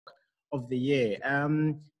of the year.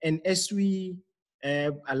 And as we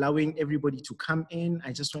allowing everybody to come in,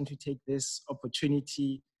 I just want to take this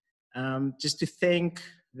opportunity just to thank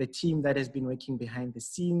the team that has been working behind the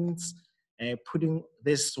scenes, putting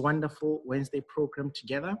this wonderful Wednesday program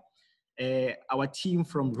together. Our team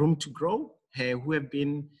from Room to Grow, who have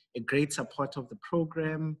been a great support of the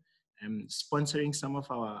program, sponsoring some of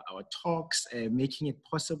our talks, making it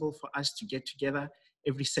possible for us to get together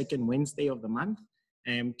every second Wednesday of the month,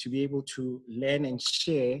 to be able to learn and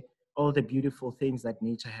share all the beautiful things that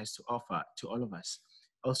nature has to offer to all of us.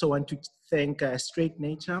 I also want to thank Struik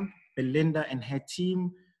Nature, Belinda and her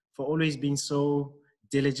team for always being so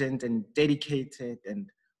diligent and dedicated and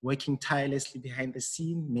working tirelessly behind the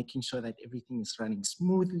scene, making sure that everything is running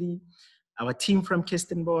smoothly. Our team from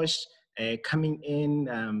Kirstenbosch coming in,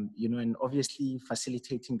 and obviously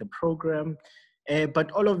facilitating the program. But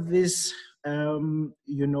all of this,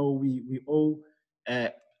 we owe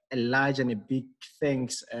a large and a big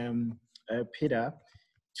thanks, Peter,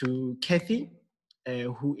 to Kathy,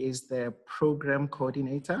 who is the program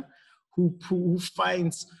coordinator, who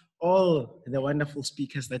finds all the wonderful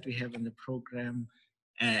speakers that we have in the program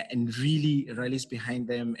and really rallies behind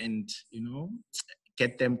them and,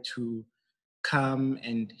 get them to come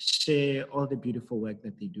and share all the beautiful work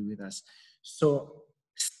that they do with us. So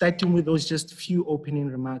starting with those just few opening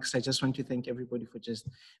remarks, I just want to thank everybody for just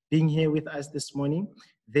being here with us this morning.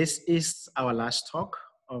 This is our last talk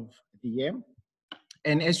of the year.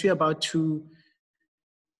 And as we're about to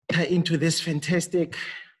into this fantastic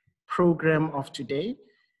program of today,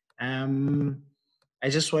 I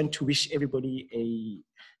just want to wish everybody a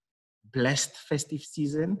blessed festive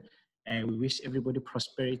season. We wish everybody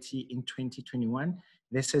prosperity in 2021.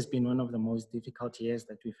 This has been one of the most difficult years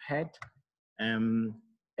that we've had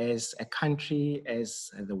as a country, as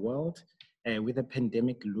the world, with the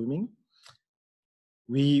pandemic looming.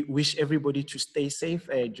 We wish everybody to stay safe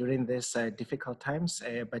during these difficult times,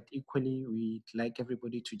 but equally, we'd like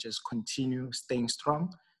everybody to just continue staying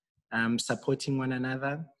strong, supporting one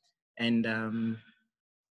another, and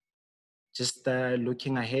just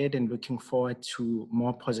looking ahead and looking forward to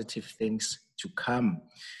more positive things to come.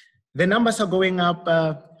 The numbers are going up.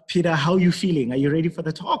 Peter, how are you feeling? Are you ready for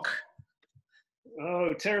the talk?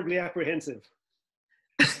 Oh, terribly apprehensive.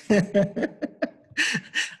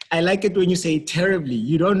 I like it when you say terribly.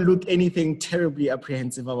 You don't look anything terribly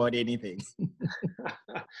apprehensive about anything.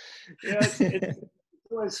 Yeah, it's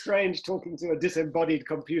always strange talking to a disembodied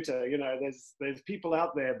computer. There's people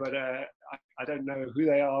out there, but I don't know who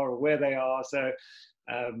they are or where they are. So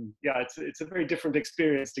yeah, it's a very different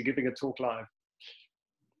experience to giving a talk live.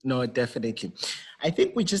 No, definitely. I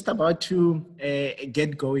think we're just about to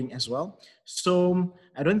get going as well. So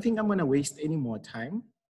I don't think I'm going to waste any more time.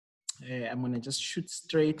 I'm going to just shoot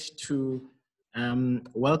straight to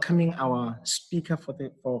welcoming our speaker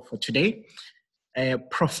for today.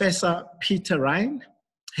 Professor Peter Ryan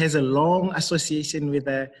has a long association with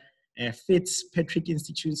the Fitzpatrick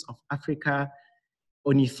Institutes of Africa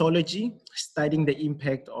Ornithology, studying the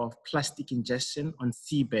impact of plastic ingestion on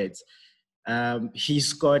seabirds.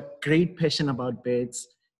 He's got great passion about birds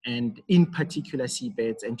and in particular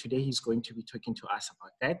seabirds, and today he's going to be talking to us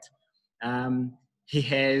about that. He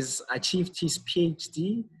has achieved his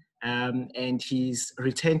PhD and he's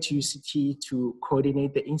returned to UCT to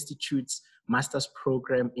coordinate the Institute's master's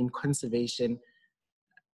program in conservation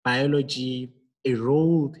biology, a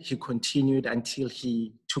role he continued until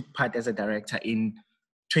he took part as a director in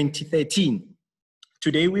 2013.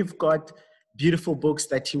 Today we've got beautiful books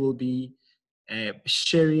that he will be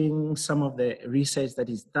sharing some of the research that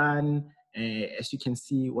he's done. As you can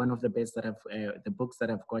see, one of the books that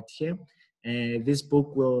I've got here. This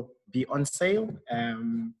book will be on sale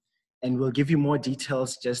and we'll give you more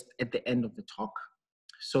details just at the end of the talk.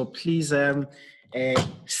 So please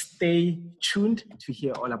stay tuned to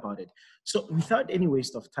hear all about it. So without any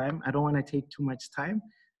waste of time, I don't want to take too much time.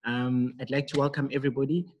 I'd like to welcome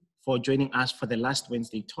everybody for joining us for the last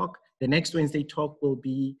Wednesday talk. The next Wednesday talk will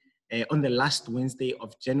be on the last Wednesday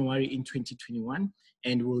of January in 2021,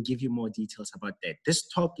 and we'll give you more details about that. This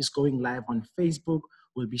talk is going live on Facebook.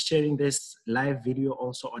 We'll be sharing this live video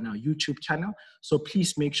also on our YouTube channel. So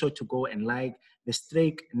please make sure to go and like the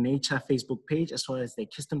Struik Nature Facebook page as well as the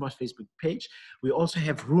Kirstenbosch Facebook page. We also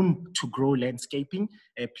have Room to Grow Landscaping.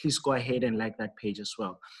 Please go ahead and like that page as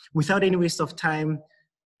well. Without any waste of time,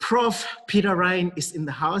 Prof. Peter Ryan is in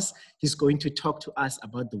the house. He's going to talk to us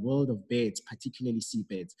about the world of birds, particularly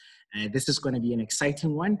seabirds. This is going to be an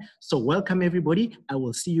exciting one. So welcome everybody. I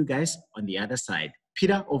will see you guys on the other side.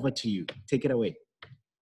 Peter, over to you. Take it away.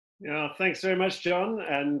 Yeah, thanks very much, John,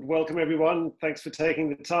 and welcome everyone. Thanks for taking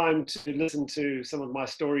the time to listen to some of my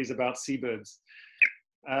stories about seabirds.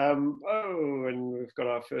 Oh, and we've got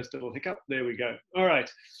our first little hiccup. There we go. All right.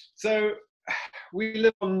 So we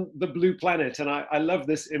live on the blue planet, and I love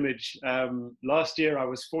this image. Last year, I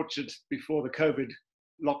was fortunate before the COVID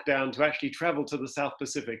lockdown to actually travel to the South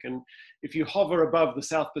Pacific. And if you hover above the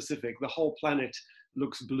South Pacific, the whole planet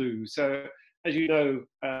looks blue. So as you know,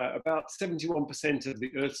 about 71% of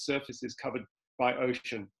the Earth's surface is covered by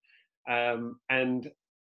ocean. And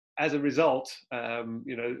as a result,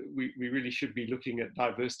 we really should be looking at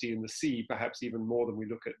diversity in the sea, perhaps even more than we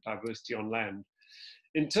look at diversity on land.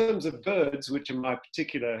 In terms of birds, which are my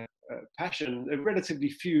particular passion, there are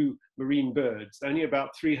relatively few marine birds. Only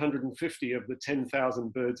about 350 of the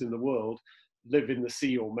 10,000 birds in the world live in the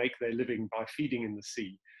sea or make their living by feeding in the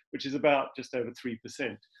sea, which is about just over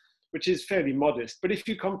 3%, which is fairly modest. But if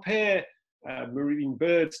you compare marine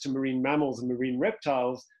birds to marine mammals and marine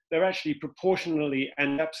reptiles, there are actually proportionally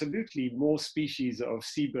and absolutely more species of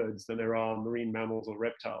seabirds than there are marine mammals or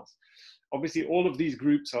reptiles. Obviously, all of these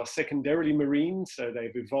groups are secondarily marine, so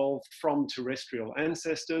they've evolved from terrestrial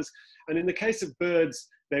ancestors. And in the case of birds,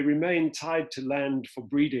 they remain tied to land for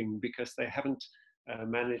breeding because they haven't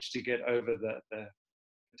managed to get over the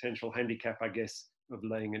potential handicap, I guess, of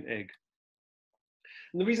laying an egg.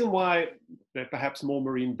 And the reason why there are perhaps more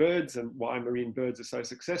marine birds and why marine birds are so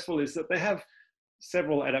successful is that they have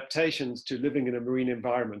several adaptations to living in a marine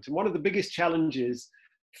environment. And one of the biggest challenges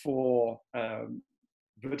for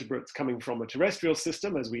vertebrates coming from a terrestrial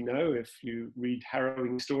system, as we know, if you read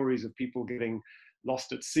harrowing stories of people getting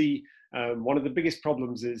lost at sea, one of the biggest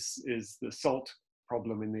problems is the salt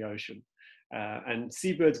problem in the ocean. And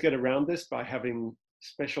seabirds get around this by having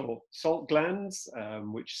special salt glands,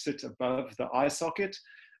 which sit above the eye socket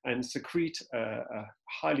and secrete a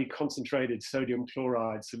highly concentrated sodium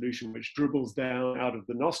chloride solution, which dribbles down out of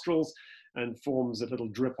the nostrils and forms a little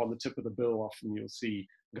drip on the tip of the bill. Often you'll see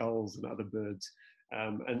gulls and other birds.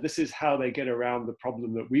 And this is how they get around the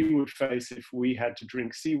problem that we would face if we had to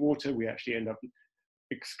drink seawater. We actually end up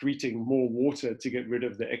excreting more water to get rid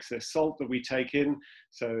of the excess salt that we take in.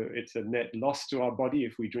 So it's a net loss to our body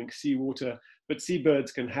if we drink seawater. But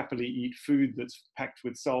seabirds can happily eat food that's packed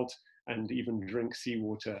with salt and even drink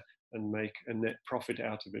seawater and make a net profit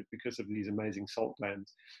out of it because of these amazing salt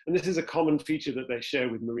glands. And this is a common feature that they share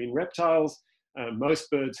with marine reptiles. Most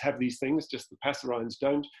birds have these things, just the passerines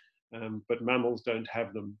don't. But mammals don't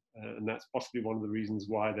have them. And that's possibly one of the reasons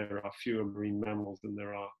why there are fewer marine mammals than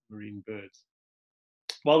there are marine birds.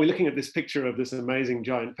 While we're looking at this picture of this amazing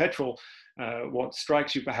giant petrel, what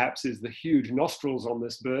strikes you perhaps is the huge nostrils on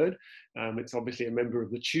this bird. It's obviously a member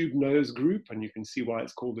of the tube nose group, and you can see why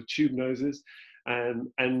it's called the tube noses.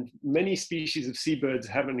 And many species of seabirds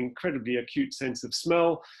have an incredibly acute sense of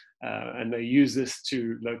smell, and they use this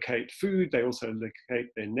to locate food. They also locate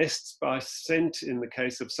their nests by scent in the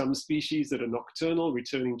case of some species that are nocturnal,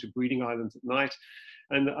 returning to breeding islands at night.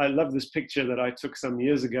 And I love this picture that I took some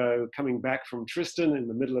years ago coming back from Tristan in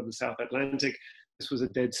the middle of the South Atlantic. This was a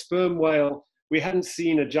dead sperm whale. We hadn't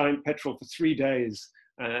seen a giant petrel for 3 days.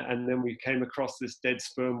 And then we came across this dead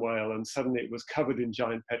sperm whale and suddenly it was covered in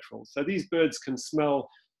giant petrels. So these birds can smell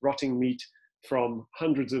rotting meat from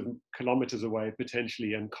hundreds of kilometers away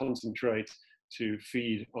potentially and concentrate to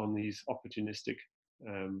feed on these opportunistic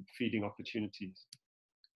feeding opportunities.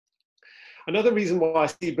 Another reason why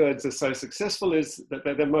seabirds are so successful is that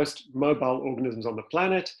they're the most mobile organisms on the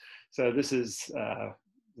planet. So this is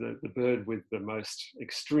the bird with the most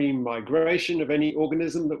extreme migration of any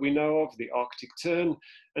organism that we know of, the Arctic tern.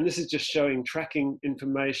 And this is just showing tracking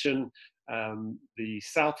information, the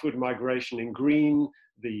southward migration in green,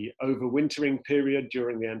 the overwintering period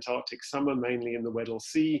during the Antarctic summer, mainly in the Weddell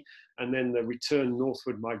Sea, and then the return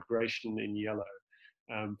northward migration in yellow.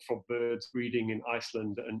 For birds breeding in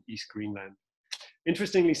Iceland and East Greenland.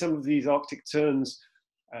 Interestingly, some of these Arctic terns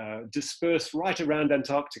disperse right around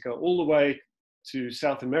Antarctica all the way to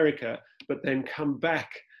South America, but then come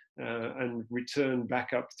back and return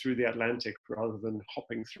back up through the Atlantic rather than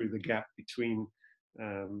hopping through the gap between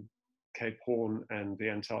Cape Horn and the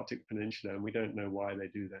Antarctic Peninsula, and we don't know why they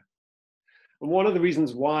do that. And one of the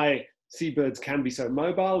reasons why seabirds can be so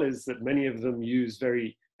mobile is that many of them use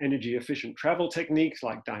very energy efficient travel techniques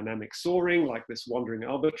like dynamic soaring, like this wandering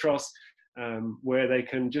albatross, where they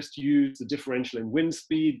can just use the differential in wind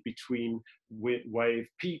speed between wave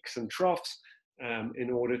peaks and troughs in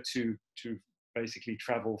order to basically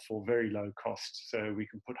travel for very low cost. So we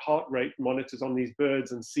can put heart rate monitors on these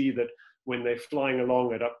birds and see that when they're flying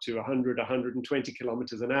along at up to 100, 120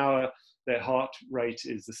 kilometers an hour, their heart rate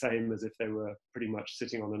is the same as if they were pretty much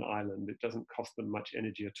sitting on an island. It doesn't cost them much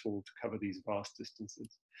energy at all to cover these vast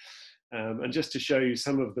distances. And just to show you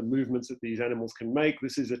some of the movements that these animals can make,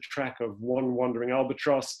 this is a track of one wandering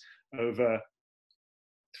albatross over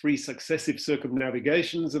 3 successive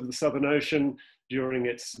circumnavigations of the Southern Ocean during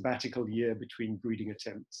its sabbatical year between breeding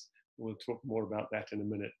attempts. We'll talk more about that in a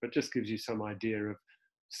minute, but just gives you some idea of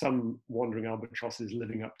some wandering albatrosses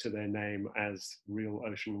living up to their name as real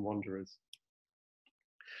ocean wanderers.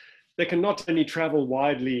 They can not only travel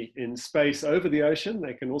widely in space over the ocean,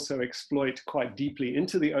 they can also exploit quite deeply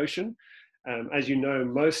into the ocean. As you know,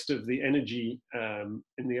 most of the energy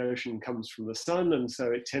in the ocean comes from the sun, and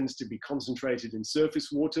so it tends to be concentrated in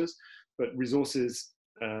surface waters, but resources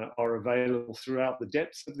are available throughout the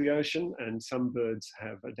depths of the ocean, and some birds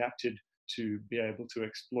have adapted to be able to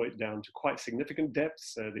exploit down to quite significant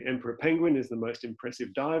depths. The emperor penguin is the most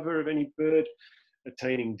impressive diver of any bird,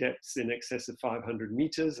 attaining depths in excess of 500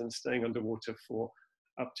 meters and staying underwater for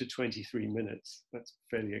up to 23 minutes. That's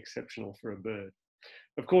fairly exceptional for a bird.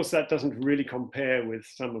 Of course, that doesn't really compare with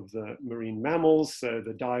some of the marine mammals. So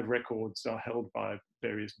the dive records are held by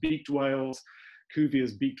various beaked whales.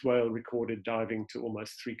 Cuvier's beaked whale recorded diving to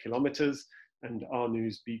almost 3 kilometers, and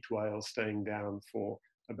Arnu's beaked whale staying down for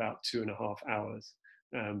about 2.5 hours.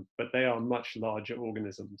 But they are much larger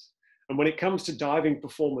organisms. And when it comes to diving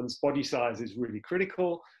performance, body size is really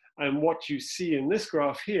critical. And what you see in this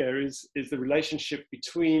graph here is the relationship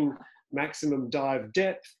between maximum dive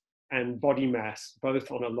depth and body mass,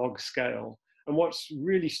 both on a log scale. And what's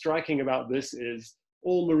really striking about this is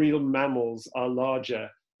all marine mammals are larger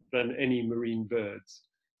than any marine birds.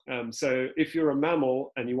 So if you're a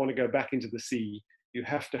mammal and you want to go back into the sea, you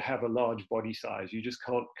have to have a large body size. You just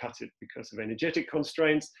can't cut it because of energetic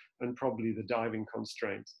constraints and probably the diving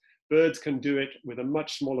constraints. Birds can do it with a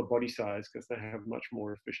much smaller body size because they have much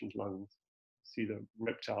more efficient lungs. See the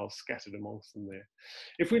reptiles scattered amongst them there.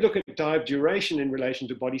 If we look at dive duration in relation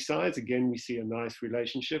to body size, again, we see a nice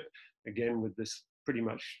relationship, again, with this pretty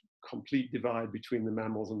much complete divide between the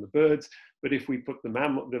mammals and the birds. But if we put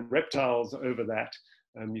the reptiles over that,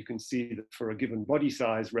 you can see that for a given body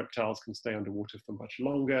size, reptiles can stay underwater for much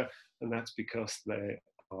longer, and that's because they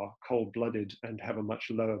are cold-blooded and have a much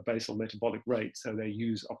lower basal metabolic rate, so they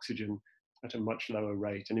use oxygen at a much lower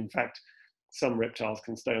rate. And in fact, some reptiles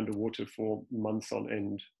can stay underwater for months on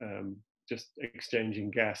end, just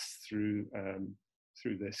exchanging gas through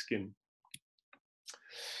their skin.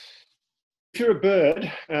 If you're a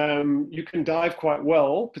bird, you can dive quite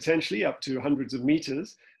well, potentially up to hundreds of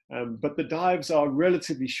meters, but the dives are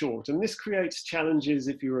relatively short. And this creates challenges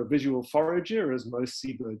if you're a visual forager, as most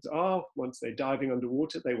seabirds are. Once they're diving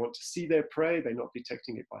underwater, they want to see their prey. They're not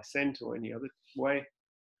detecting it by scent or any other way.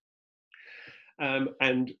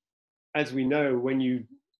 And as we know, when you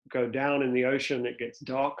go down in the ocean, it gets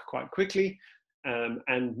dark quite quickly.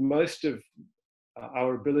 And most of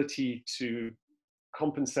our ability to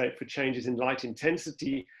compensate for changes in light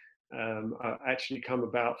intensity actually come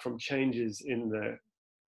about from changes in the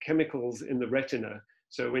chemicals in the retina.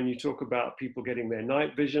 So when you talk about people getting their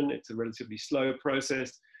night vision, it's a relatively slow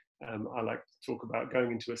process. I like to talk about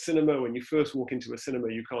going into a cinema. When you first walk into a cinema,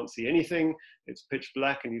 you can't see anything. It's pitch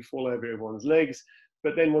black and you fall over everyone's legs.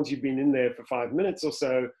 But then once you've been in there for 5 minutes or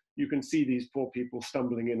so, you can see these poor people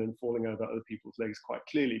stumbling in and falling over other people's legs quite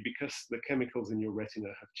clearly because the chemicals in your retina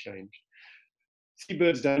have changed.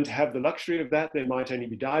 Seabirds don't have the luxury of that. They might only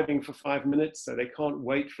be diving for 5 minutes, so they can't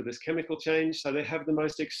wait for this chemical change. So they have the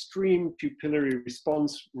most extreme pupillary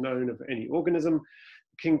response known of any organism.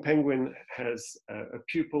 King penguin has a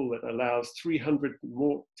pupil that allows 300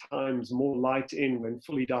 times more light in when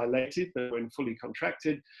fully dilated than when fully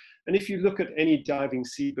contracted. And if you look at any diving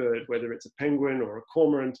seabird, whether it's a penguin or a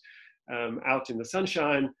cormorant out in the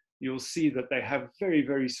sunshine, you'll see that they have very,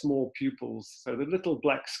 very small pupils. So the little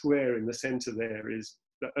black square in the center there is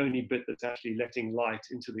the only bit that's actually letting light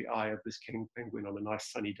into the eye of this king penguin on a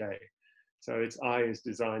nice sunny day. So its eye is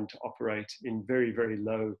designed to operate in very, very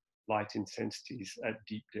low light intensities at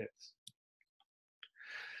deep depths.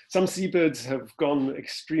 Some seabirds have gone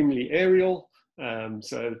extremely aerial.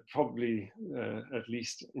 So probably, at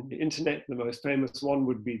least in the internet, the most famous one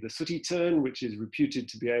would be the sooty tern, which is reputed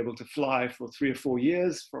to be able to fly for 3 or 4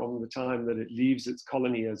 years from the time that it leaves its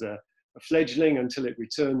colony as a fledgling until it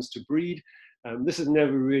returns to breed. This has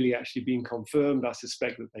never really actually been confirmed. I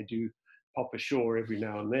suspect that they do pop ashore every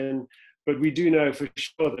now and then. But we do know for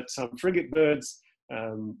sure that some frigate birds,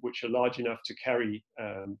 which are large enough to carry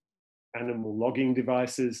animal logging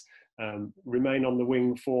devices, remain on the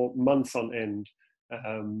wing for months on end.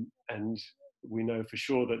 And we know for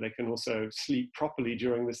sure that they can also sleep properly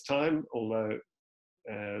during this time, although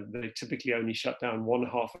they typically only shut down one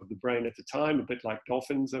half of the brain at a time, a bit like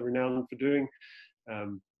dolphins are renowned for doing.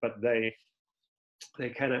 But they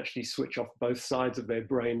can actually switch off both sides of their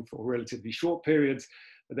brain for relatively short periods.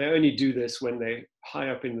 But they only do this when they're high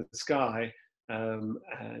up in the sky, and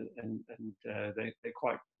they're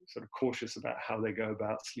quite sort of cautious about how they go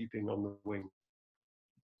about sleeping on the wing.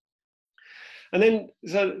 And then,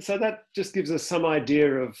 so that just gives us some idea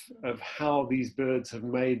of how these birds have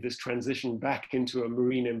made this transition back into a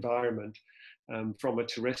marine environment from a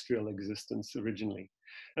terrestrial existence originally.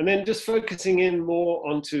 And then just focusing in more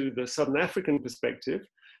onto the Southern African perspective,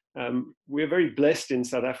 we're very blessed in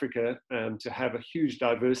South Africa to have a huge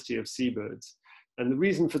diversity of seabirds. And the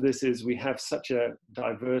reason for this is we have such a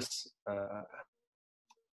diverse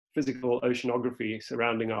physical oceanography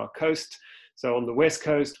surrounding our coast. So on the west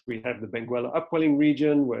coast, we have the Benguela upwelling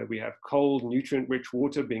region, where we have cold, nutrient-rich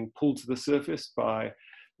water being pulled to the surface by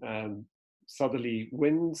southerly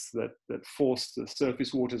winds that force the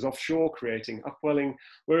surface waters offshore, creating upwelling.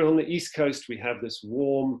 Whereas on the east coast, we have this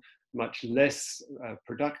warm, much less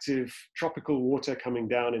productive tropical water coming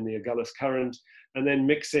down in the Agulhas Current, and then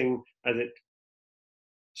mixing as it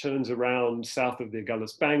turns around south of the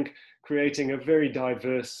Agulhas Bank, creating a very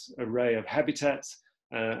diverse array of habitats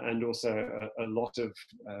and also a lot of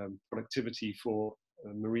productivity for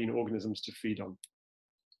marine organisms to feed on.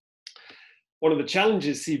 One of the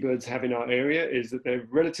challenges seabirds have in our area is that there are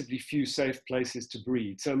relatively few safe places to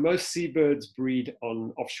breed. So most seabirds breed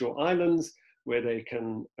on offshore islands where they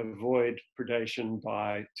can avoid predation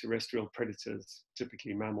by terrestrial predators,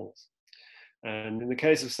 typically mammals. And in the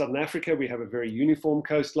case of Southern Africa, we have a very uniform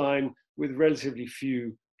coastline with relatively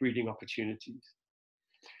few breeding opportunities.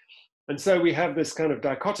 And so we have this kind of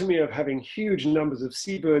dichotomy of having huge numbers of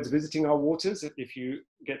seabirds visiting our waters. If you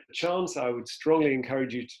get the chance, I would strongly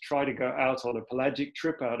encourage you to try to go out on a pelagic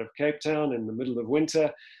trip out of Cape Town in the middle of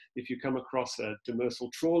winter. If you come across a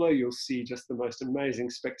demersal trawler, you'll see just the most amazing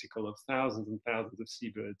spectacle of thousands and thousands of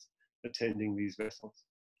seabirds attending these vessels.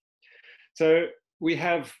 So we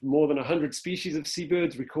have more than 100 species of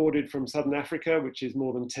seabirds recorded from Southern Africa, which is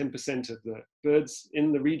more than 10% of the birds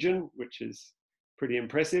in the region, which is pretty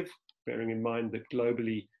impressive, bearing in mind that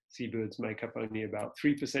globally seabirds make up only about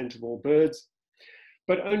 3% of all birds.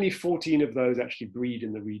 But only 14 of those actually breed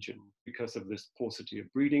in the region because of this paucity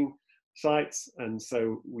of breeding sites. And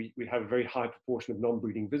so we have a very high proportion of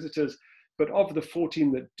non-breeding visitors. But of the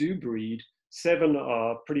 14 that do breed, 7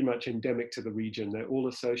 are pretty much endemic to the region. They're all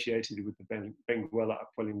associated with the Benguela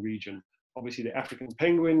upwelling region. Obviously, the African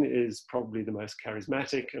penguin is probably the most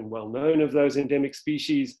charismatic and well-known of those endemic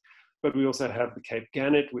species, but we also have the Cape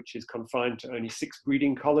gannet, which is confined to only 6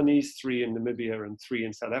 breeding colonies, 3 in Namibia and 3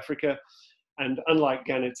 in South Africa. And unlike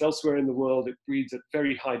gannets elsewhere in the world, it breeds at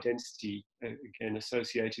very high density, again,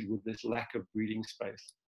 associated with this lack of breeding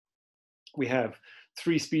space. We have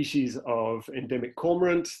 3 species of endemic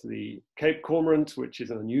cormorant, the Cape cormorant, which is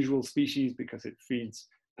an unusual species because it feeds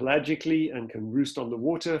pelagically and can roost on the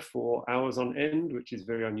water for hours on end, which is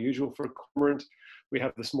very unusual for a cormorant. We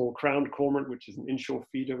have the small crowned cormorant, which is an inshore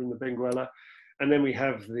feeder in the Benguela. And then we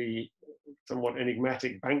have the somewhat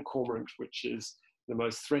enigmatic bank cormorant, which is the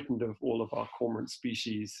most threatened of all of our cormorant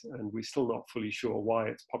species, and we're still not fully sure why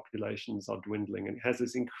its populations are dwindling. And it has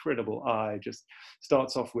this incredible eye, just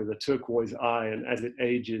starts off with a turquoise eye, and as it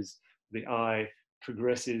ages, the eye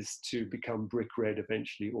progresses to become brick red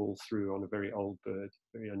eventually all through on a very old bird.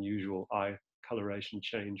 Very unusual eye coloration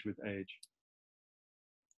change with age.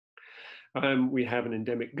 We have an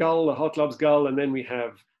endemic gull, a Hartlob's gull, and then we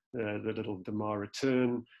have the little Damara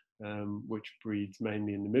tern, which breeds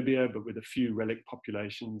mainly in Namibia, but with a few relic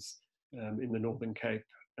populations in the Northern Cape,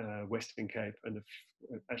 Western Cape, and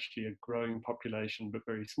actually a growing population, but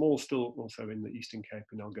very small still, also in the Eastern Cape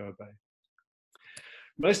and Algoa Bay.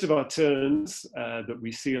 Most of our terns that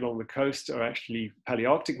we see along the coast are actually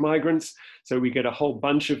Palearctic migrants. So we get a whole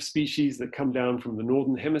bunch of species that come down from the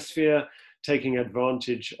Northern Hemisphere, taking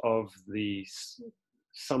advantage of the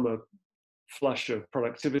summer flush of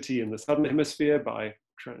productivity in the Southern Hemisphere by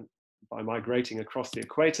migrating across the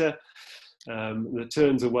equator. The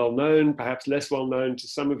terns are well known, perhaps less well known to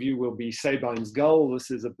some of you will be Sabine's gull.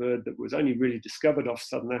 This is a bird that was only really discovered off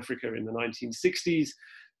Southern Africa in the 1960s,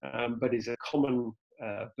 but is a common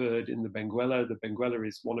bird in the Benguela. The Benguela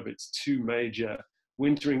is one of its 2 major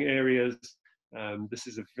wintering areas. This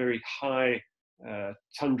is a very high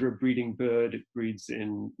tundra breeding bird. It breeds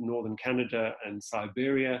in northern Canada and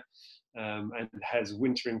Siberia, and has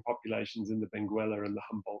wintering populations in the Benguela and the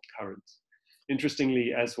Humboldt currents.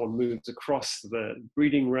 Interestingly, as one moves across the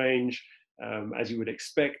breeding range, As you would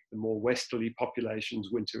expect, the more westerly populations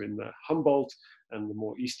winter in the Humboldt, and the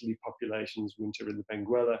more easterly populations winter in the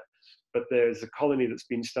Benguela. But there's a colony that's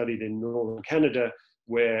been studied in northern Canada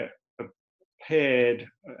where a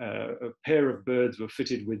pair of birds were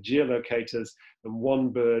fitted with geolocators, and one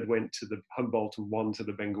bird went to the Humboldt and one to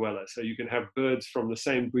the Benguela. So you can have birds from the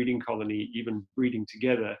same breeding colony even breeding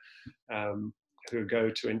together, who go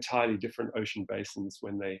to entirely different ocean basins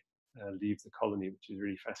when they leave the colony, which is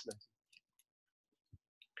really fascinating.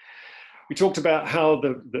 We talked about how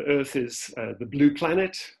the Earth is the blue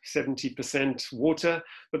planet, 70% water,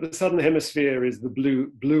 but the southern hemisphere is the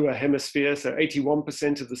bluer hemisphere. So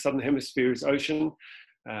 81% of the southern hemisphere is ocean.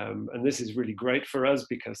 And this is really great for us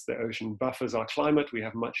because the ocean buffers our climate. We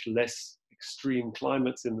have much less extreme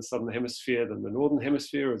climates in the southern hemisphere than the northern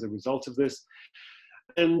hemisphere as a result of this.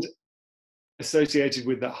 And associated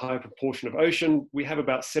with that high proportion of ocean, we have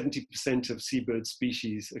about 70% of seabird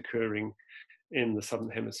species occurring in the southern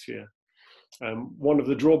hemisphere. One of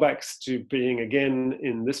the drawbacks to being again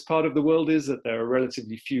in this part of the world is that there are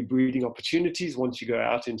relatively few breeding opportunities once you go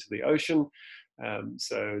out into the ocean.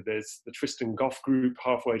 So there's the Tristan Goff group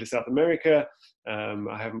halfway to South America.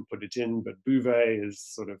 I haven't put it in, but Bouvet is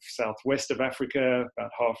sort of southwest of Africa,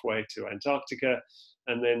 about halfway to Antarctica.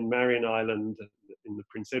 And then Marion Island in the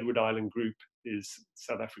Prince Edward Island group is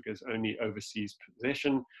South Africa's only overseas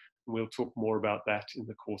possession. And we'll talk more about that in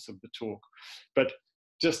the course of the talk. But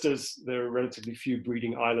just as there are relatively few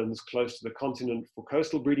breeding islands close to the continent for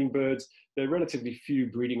coastal breeding birds, there are relatively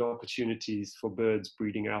few breeding opportunities for birds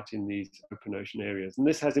breeding out in these open ocean areas. And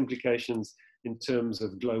this has implications in terms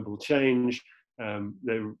of global change.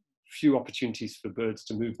 There are few opportunities for birds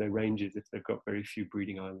to move their ranges if they've got very few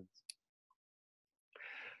breeding islands.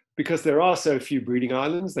 Because there are so few breeding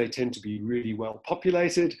islands, they tend to be really well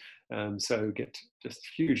populated. So get just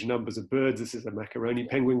huge numbers of birds. This is a macaroni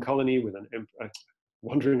penguin colony with a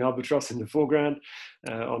wandering albatross in the foreground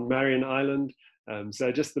on Marion Island.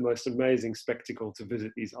 So just the most amazing spectacle to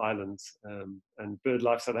visit these islands. And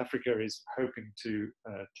BirdLife South Africa is hoping to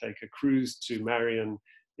take a cruise to Marion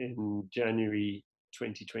in January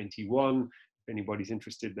 2021. If anybody's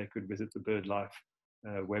interested, they could visit the BirdLife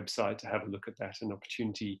website to have a look at that, an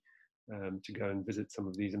opportunity to go and visit some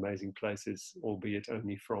of these amazing places, albeit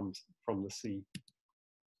only from the sea.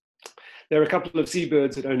 There are a couple of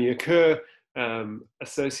seabirds that only occur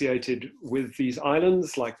associated with these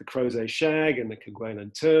islands, like the crozet shag and the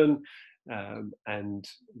Kerguelen tern, and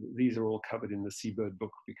these are all covered in the Seabird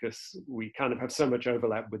book because we kind of have so much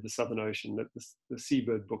overlap with the Southern Ocean that the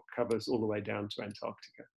Seabird book covers all the way down to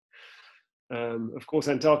Antarctica. Of course,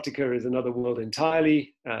 Antarctica is another world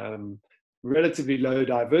entirely. Relatively low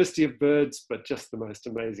diversity of birds, but just the most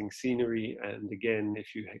amazing scenery. And again,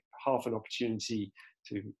 if you have an opportunity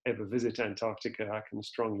to ever visit Antarctica, I can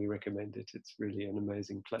strongly recommend it. It's really an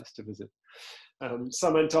amazing place to visit.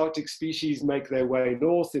 Some Antarctic species make their way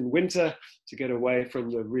north in winter to get away from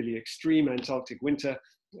the really extreme Antarctic winter.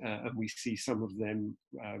 And we see some of them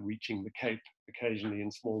reaching the Cape occasionally in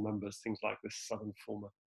small numbers, things like the southern fulmar.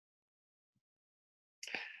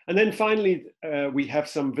 And then finally, we have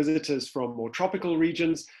some visitors from more tropical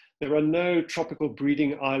regions. There are no tropical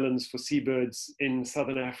breeding islands for seabirds in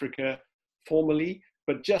southern Africa formally,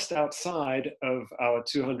 but just outside of our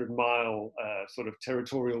 200-mile sort of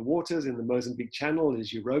territorial waters in the Mozambique Channel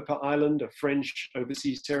is Europa Island, a French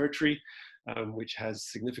overseas territory, which has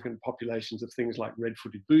significant populations of things like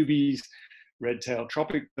red-footed boobies, red-tailed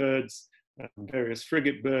tropic birds, various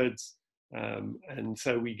frigate birds. And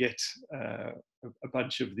so we get a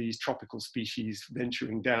bunch of these tropical species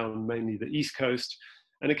venturing down mainly the east coast.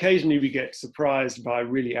 And occasionally we get surprised by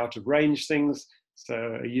really out of range things.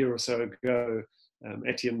 So a year or so ago,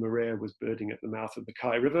 Etienne Moret was birding at the mouth of the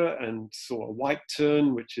Kai River and saw a white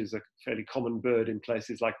tern, which is a fairly common bird in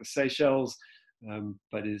places like the Seychelles,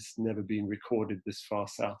 but has never been recorded this far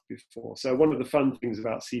south before. So one of the fun things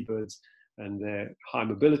about seabirds and their high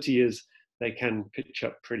mobility is they can pitch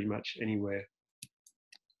up pretty much anywhere.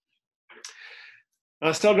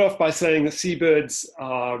 I started off by saying that seabirds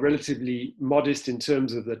are relatively modest in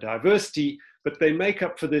terms of the diversity, but they make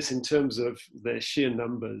up for this in terms of their sheer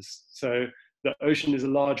numbers. So the ocean is a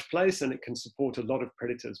large place and it can support a lot of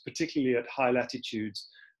predators, particularly at high latitudes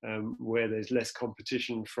where there's less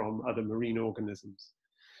competition from other marine organisms.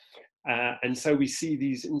 And so we see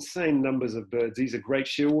these insane numbers of birds. These are great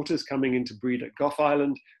shearwaters coming in to breed at Gough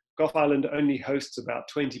Island. Gough Island only hosts about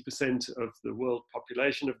 20% of the world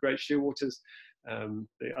population of great shearwaters.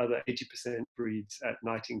 The other 80% breeds at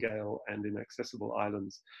Nightingale and in accessible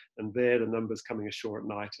islands. And there the numbers coming ashore at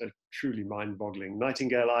night are truly mind-boggling.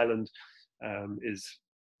 Nightingale Island is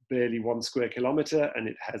barely 1 square kilometer, and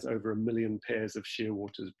it has over 1 million pairs of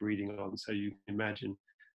shearwaters breeding on. So you can imagine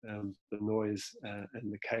the noise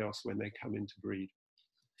and the chaos when they come in to breed.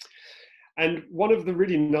 And one of the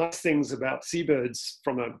really nice things about seabirds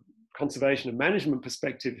from a conservation and management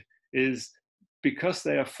perspective is because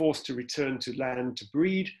they are forced to return to land to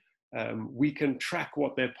breed, we can track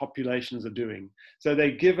what their populations are doing. So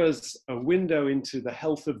they give us a window into the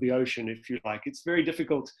health of the ocean, if you like. It's very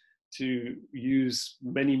difficult to use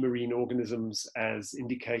many marine organisms as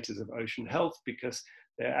indicators of ocean health because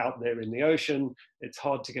they're out there in the ocean. It's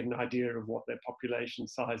hard to get an idea of what their population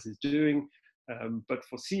size is doing. But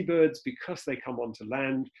for seabirds, because they come onto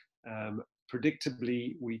land,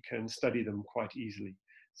 predictably, we can study them quite easily.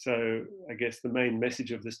 So I guess the main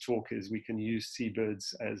message of this talk is we can use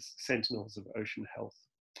seabirds as sentinels of ocean health.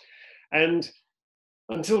 And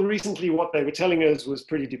until recently, what they were telling us was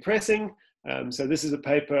pretty depressing. So this is a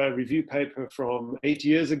paper, review paper from 8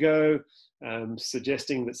 years ago,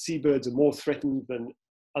 suggesting that seabirds are more threatened than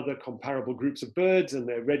other comparable groups of birds, and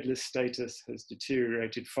their red list status has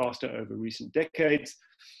deteriorated faster over recent decades.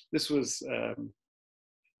 This was a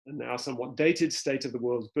now somewhat dated State of the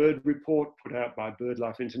World's Bird Report put out by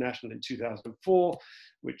BirdLife International in 2004,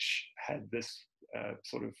 which had this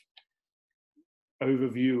sort of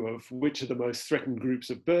overview of which are the most threatened groups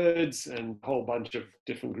of birds and a whole bunch of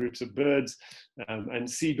different groups of birds. And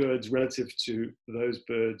seabirds relative to those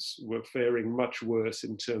birds were faring much worse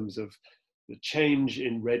in terms of the change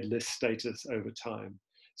in red list status over time.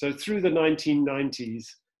 So through the 1990s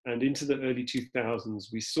and into the early 2000s,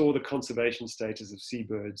 we saw the conservation status of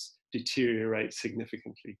seabirds deteriorate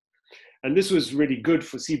significantly. And this was really good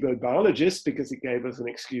for seabird biologists because it gave us an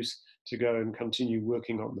excuse to go and continue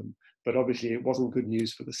working on them. But obviously it wasn't good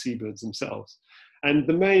news for the seabirds themselves. And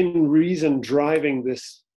the main reason driving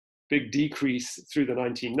this big decrease through the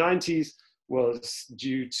 1990s was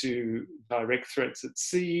due to direct threats at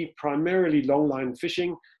sea, primarily longline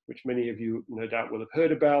fishing, which many of you no doubt will have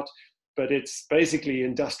heard about, but it's basically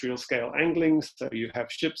industrial scale angling. So you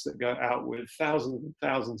have ships that go out with thousands and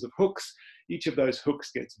thousands of hooks. Each of those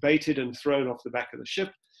hooks gets baited and thrown off the back of the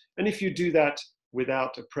ship. And if you do that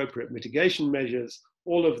without appropriate mitigation measures,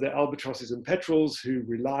 all of the albatrosses and petrels who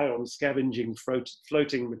rely on scavenging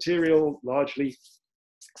floating material largely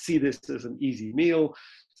see this as an easy meal.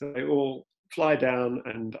 So they all fly down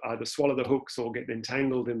and either swallow the hooks or get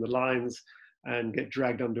entangled in the lines and get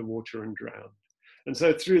dragged underwater and drowned. And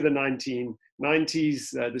so through the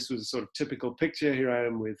 1990s, this was a sort of typical picture. Here I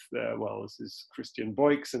am with, well, this is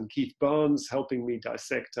Kirstenbosch and Keith Barnes helping me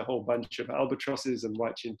dissect a whole bunch of albatrosses and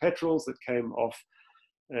white-chinned petrels that came off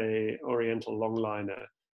a oriental longliner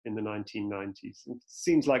in the 1990s. It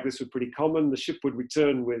seems like this was pretty common. The ship would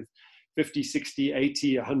return with 50, 60,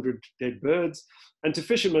 80, 100 dead birds. And to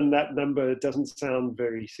fishermen, that number doesn't sound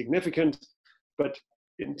very significant, but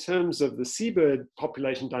in terms of the seabird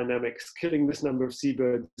population dynamics, killing this number of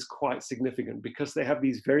seabirds is quite significant because they have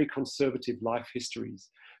these very conservative life histories.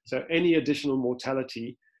 So any additional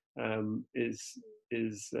mortality is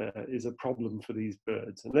a problem for these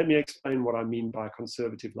birds. And let me explain what I mean by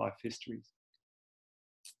conservative life histories.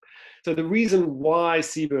 So the reason why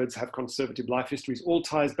seabirds have conservative life histories all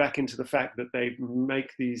ties back into the fact that they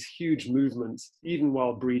make these huge movements even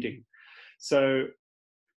while breeding. So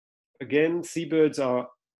again, seabirds are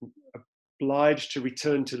obliged to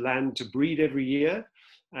return to land to breed every year.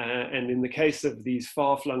 And in the case of these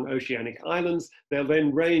far-flung oceanic islands, they'll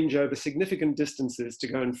then range over significant distances to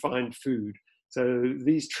go and find food. So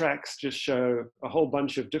these tracks just show a whole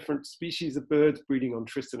bunch of different species of birds breeding on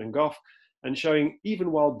Tristan and Gough, and showing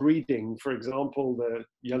even while breeding, for example, the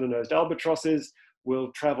yellow-nosed albatrosses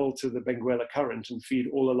will travel to the Benguela Current and feed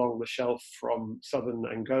all along the shelf from southern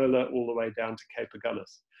Angola all the way down to Cape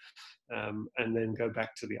Agulhas, and then go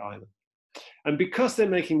back to the island. And because they're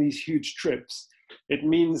making these huge trips, it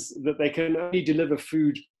means that they can only deliver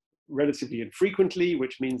food relatively infrequently,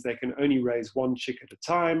 which means they can only raise one chick at a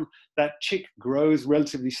time. That chick grows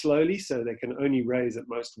relatively slowly, so they can only raise at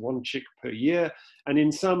most one chick per year. And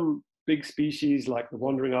in some big species like the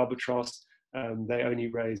wandering albatross, they only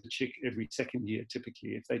raise a chick every second year,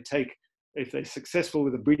 typically. If they're successful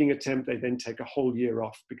with a breeding attempt, they then take a whole year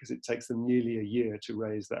off because it takes them nearly a year to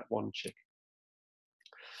raise that one chick.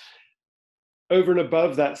 Over and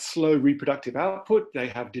above that slow reproductive output, they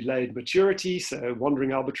have delayed maturity. So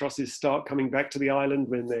wandering albatrosses start coming back to the island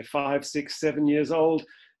when they're 5, 6, 7 years old,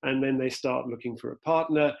 and then they start looking for a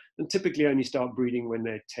partner and typically only start breeding when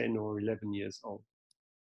they're 10 or 11 years old.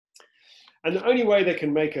 And the only way they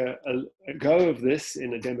can make a go of this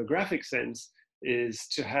in a demographic sense is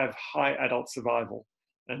to have high adult survival.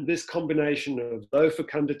 And this combination of low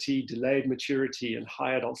fecundity, delayed maturity, and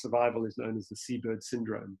high adult survival is known as the Seabird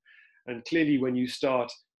syndrome. And clearly, when you start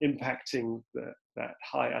impacting that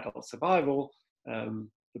high adult survival,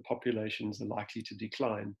 the populations are likely to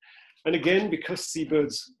decline. And again, because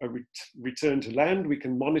seabirds are returned to land, we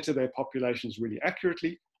can monitor their populations really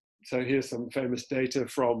accurately. So here's some famous data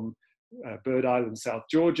from Bird Island, South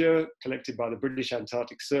Georgia, collected by the British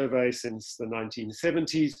Antarctic Survey since the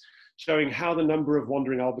 1970s, showing how the number of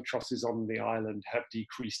wandering albatrosses on the island have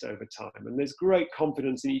decreased over time. And there's great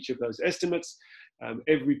confidence in each of those estimates.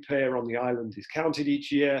 Every pair on the island is counted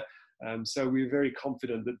each year. So we're very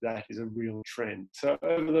confident that that is a real trend. So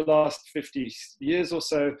over the last 50 years or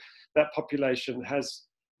so, that population has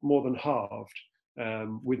more than halved,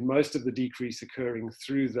 with most of the decrease occurring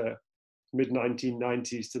through the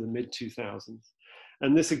mid-1990s to the mid-2000s.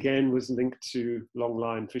 And this again was linked to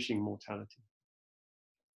longline fishing mortality.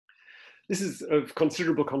 This is of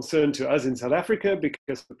considerable concern to us in South Africa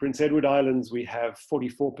because the Prince Edward Islands, we have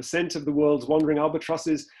 44% of the world's wandering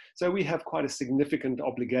albatrosses. So we have quite a significant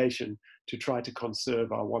obligation to try to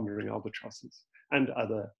conserve our wandering albatrosses and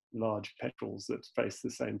other large petrels that face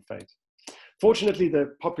the same fate. Fortunately,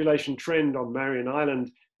 the population trend on Marion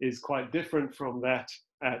Island is quite different from that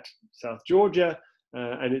at South Georgia.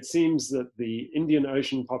 And it seems that the Indian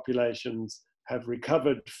Ocean populations have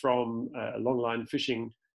recovered from longline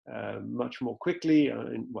fishing much more quickly.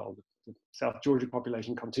 Well, the South Georgia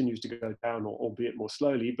population continues to go down, albeit more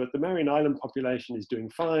slowly, but the Marion Island population is doing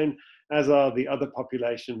fine, as are the other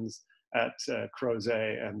populations at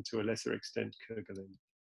Crozet and to a lesser extent Kerguelen.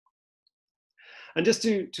 And just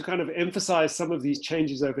to kind of emphasize some of these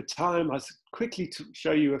changes over time, I'll quickly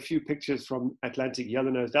show you a few pictures from Atlantic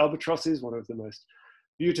yellow-nosed albatrosses, one of the most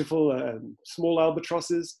beautiful small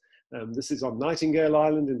albatrosses. This is on Nightingale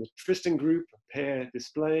Island in the Tristan group, a pair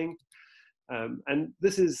displaying. And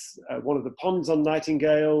this is one of the ponds on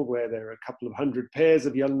Nightingale where there are a couple of hundred pairs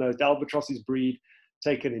of yellow-nosed albatrosses breed,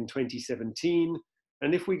 taken in 2017.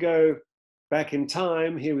 And if we go back in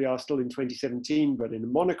time, here we are still in 2017, but in a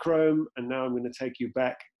monochrome. And now I'm going to take you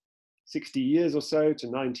back 60 years or so to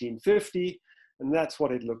 1950. And that's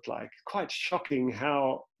what it looked like. Quite shocking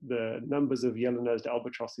how the numbers of yellow-nosed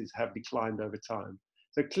albatrosses have declined over time.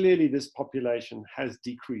 So clearly this population has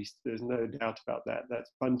decreased. There's no doubt about that.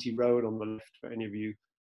 That's Bunty Rowan on the left, for any of you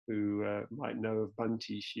who might know of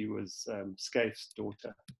Bunty. She was Scaife's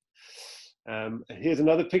daughter. Here's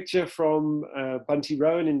another picture from Bunty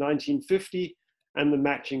Rowan in 1950 and the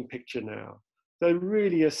matching picture now. So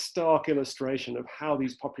really a stark illustration of how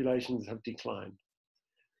these populations have declined.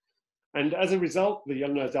 And as a result, the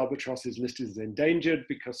yellow-nosed albatross is listed as endangered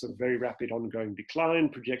because of very rapid ongoing decline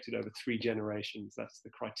projected over 3 generations. That's the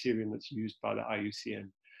criterion that's used by the IUCN.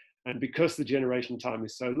 And because the generation time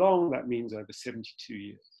is so long, that means over 72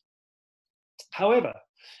 years. However,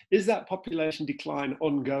 is that population decline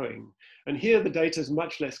ongoing? And here the data is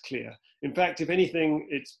much less clear. In fact, if anything,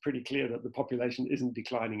 it's pretty clear that the population isn't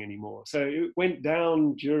declining anymore. So it went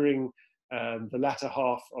down during the latter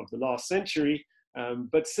half of the last century,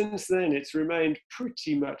 but since then it's remained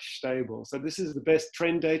pretty much stable. So this is the best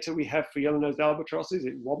trend data we have for yellow-nosed albatrosses.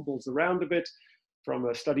 It wobbles around a bit from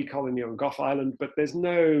a study colony on Gough Island, but there's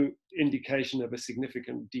no indication of a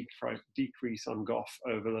significant decrease on Gough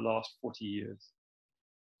over the last 40 years.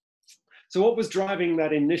 So what was driving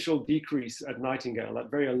that initial decrease at Nightingale,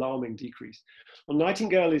 that very alarming decrease? Well,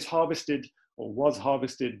 Nightingale is harvested, or was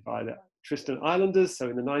harvested, by the Tristan Islanders. So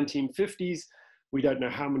in the 1950s, we don't know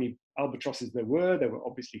how many albatrosses there were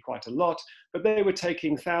obviously quite a lot, but they were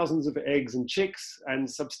taking thousands of eggs and chicks and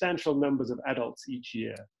substantial numbers of adults each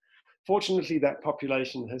year. Fortunately, that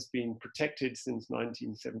population has been protected since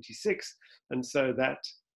 1976, and so that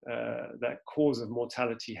cause of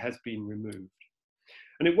mortality has been removed.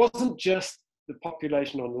 And it wasn't just the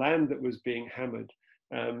population on land that was being hammered.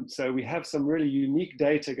 So we have some really unique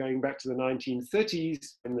data going back to the 1930s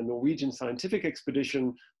when the Norwegian scientific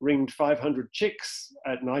expedition ringed 500 chicks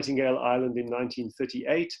at Nightingale Island in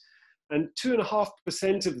 1938, and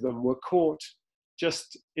 2.5% of them were caught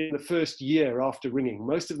just in the first year after ringing.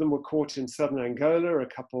 Most of them were caught in southern Angola, a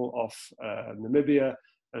couple off Namibia,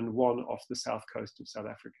 and one off the south coast of South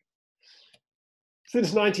Africa.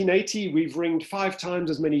 Since 1980, we've ringed 5 times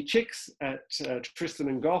as many chicks at Tristan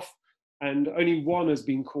and Gough, and only 1 has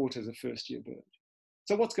been caught as a first-year bird.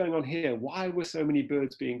 So what's going on here? Why were so many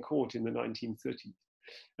birds being caught in the 1930s?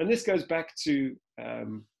 And this goes back to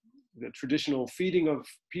the traditional feeding of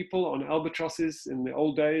people on albatrosses in the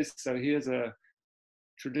old days. So here's a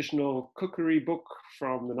traditional cookery book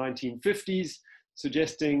from the 1950s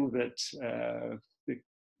suggesting that the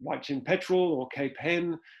white-chinned petrel or Cape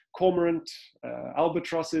hen cormorant,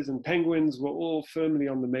 albatrosses and penguins were all firmly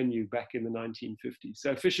on the menu back in the 1950s.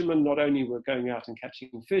 So fishermen not only were going out and catching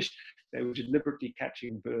fish, they were deliberately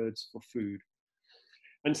catching birds for food.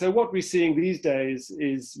 And so what we're seeing these days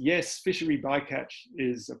is, yes, fishery bycatch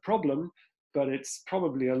is a problem, but it's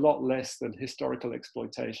probably a lot less than historical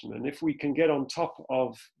exploitation. And if we can get on top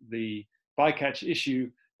of the bycatch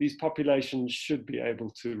issue, these populations should be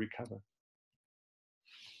able to recover.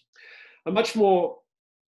 A much more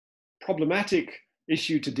problematic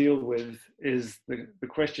issue to deal with is the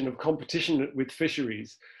question of competition with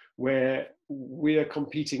fisheries, where we are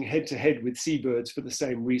competing head to head with seabirds for the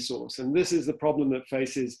same resource. And this is the problem that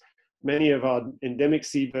faces many of our endemic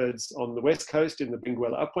seabirds on the west coast in the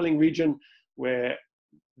Benguela upwelling region, where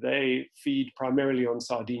they feed primarily on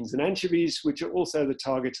sardines and anchovies, which are also the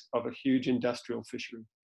target of a huge industrial fishery.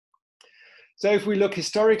 So if we look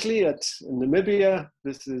historically at Namibia,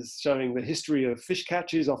 this is showing the history of fish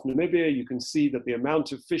catches off Namibia. You can see that the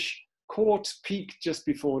amount of fish caught peaked just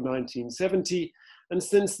before 1970, and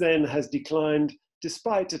since then has declined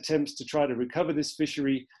despite attempts to try to recover this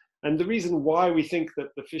fishery. And the reason why we think that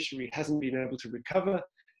the fishery hasn't been able to recover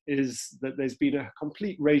is that there's been a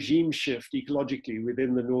complete regime shift ecologically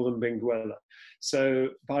within the northern Benguela. So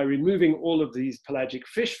by removing all of these pelagic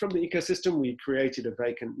fish from the ecosystem, we created a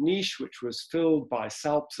vacant niche, which was filled by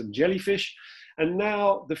salps and jellyfish. And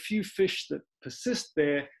now the few fish that persist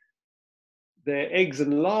there, their eggs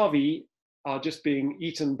and larvae are just being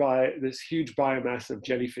eaten by this huge biomass of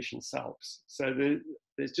jellyfish and salps. So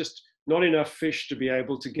there's just not enough fish to be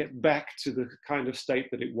able to get back to the kind of state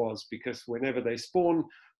that it was, because whenever they spawn,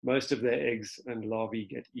 most of their eggs and larvae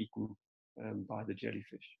get eaten by the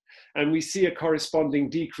jellyfish. And we see a corresponding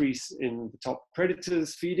decrease in the top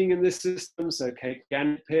predators feeding in this system. So Cape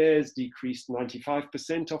gannet pairs decreased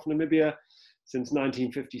 95% off Namibia since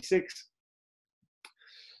 1956.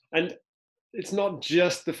 And it's not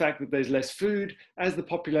just the fact that there's less food. As the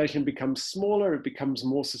population becomes smaller, it becomes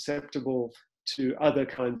more susceptible to other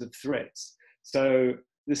kinds of threats. So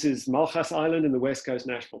this is Malgas Island in the West Coast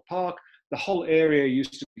National Park. The whole area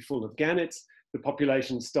used to be full of gannets. The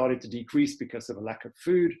population started to decrease because of a lack of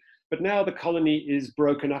food, but now the colony is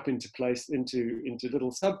broken up into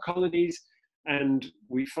little sub-colonies, and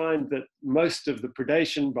we find that most of the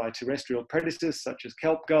predation by terrestrial predators, such as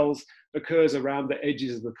kelp gulls, occurs around the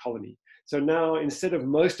edges of the colony. So now, instead of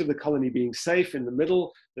most of the colony being safe in the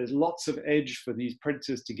middle, there's lots of edge for these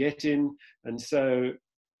predators to get in, and so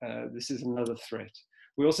this is another threat.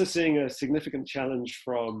 We're also seeing a significant challenge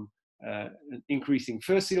from an increasing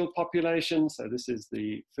fur seal population. So this is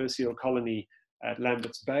the fur seal colony at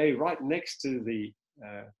Lambert's Bay, right next to the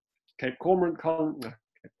Cape Cormorant colony, no,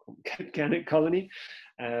 Cape Gannet colony.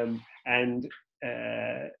 As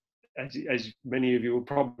many of you will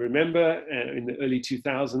probably remember, in the early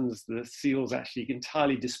 2000s, the seals actually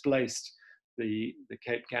entirely displaced the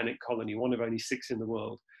Cape Gannet colony, one of only 6 in the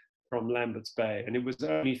world, from Lambert's Bay. And it was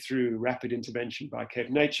only through rapid intervention by Cape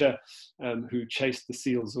Nature, who chased the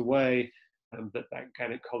seals away, that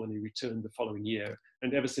gannet colony returned the following year.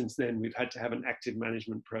 And ever since then, we've had to have an active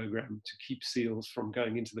management program to keep seals from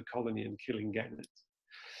going into the colony and killing gannets.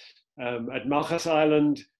 At Malgas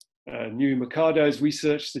Island, New Mercado's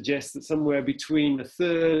research suggests that somewhere between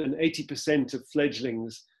 1/3 and 80% of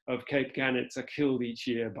fledglings of Cape gannets are killed each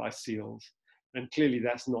year by seals. And clearly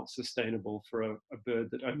that's not sustainable for a bird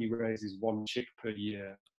that only raises 1 chick per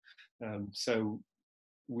year. So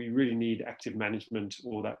we really need active management,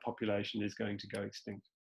 or that population is going to go extinct.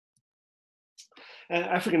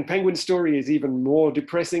 African penguin story is even more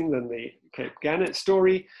depressing than the Cape gannet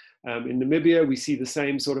story. In Namibia, we see the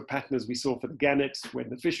same sort of pattern as we saw for the gannets. When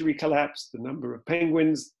the fishery collapsed, the number of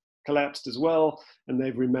penguins collapsed as well, and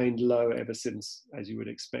they've remained low ever since, as you would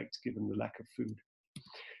expect, given the lack of food.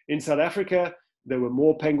 In South Africa, there were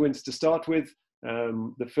more penguins to start with.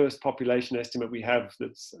 The first population estimate we have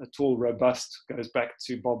that's at all robust goes back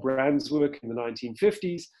to Bob Rand's work in the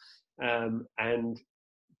 1950s. And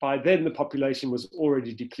by then, the population was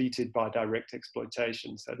already depleted by direct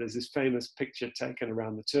exploitation. So there's this famous picture taken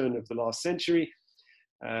around the turn of the last century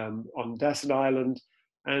on Dasson Island.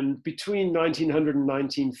 And between 1900 and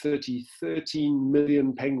 1930, 13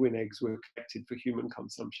 million penguin eggs were collected for human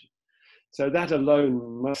consumption. So that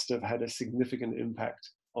alone must have had a significant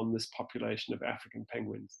impact on this population of African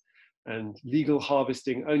penguins. And legal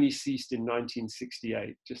harvesting only ceased in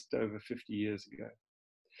 1968, just over 50 years ago.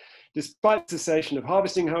 Despite cessation of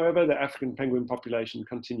harvesting, however, the African penguin population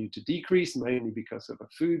continued to decrease, mainly because of a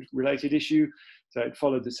food-related issue. So it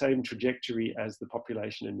followed the same trajectory as the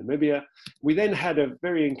population in Namibia. We then had a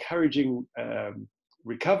very encouraging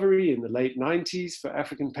recovery in the late 90s for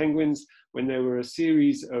African penguins, when there were a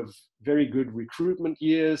series of very good recruitment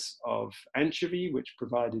years of anchovy, which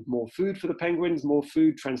provided more food for the penguins. More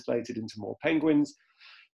food translated into more penguins.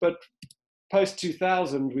 But post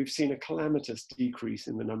 2000, we've seen a calamitous decrease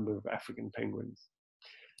in the number of African penguins.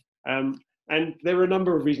 And there are a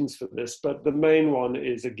number of reasons for this, but the main one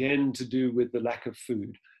is again to do with the lack of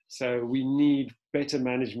food. So we need better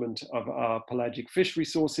management of our pelagic fish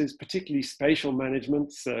resources, particularly spatial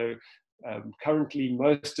management. So currently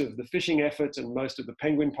most of the fishing effort and most of the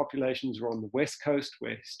penguin populations are on the west coast,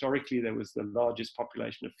 where historically there was the largest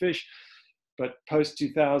population of fish. But post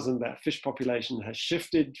 2000, that fish population has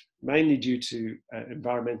shifted, mainly due to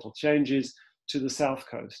environmental changes, to the south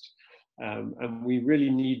coast. And we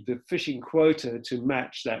really need the fishing quota to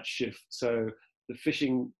match that shift. So the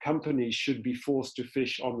fishing companies should be forced to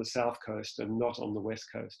fish on the south coast and not on the west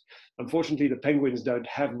coast. Unfortunately, the penguins don't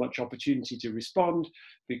have much opportunity to respond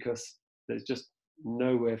because there's just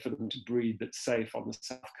nowhere for them to breed that's safe on the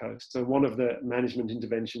south coast. So one of the management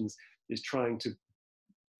interventions is trying to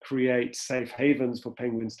create safe havens for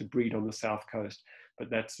penguins to breed on the south coast, but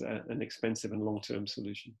that's an expensive and long-term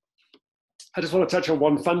solution. I just want to touch on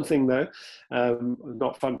one fun thing though,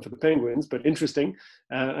 not fun for the penguins, but interesting,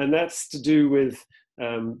 and that's to do with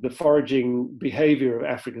the foraging behavior of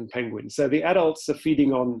African penguins. So the adults are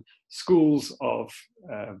feeding on schools of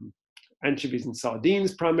anchovies and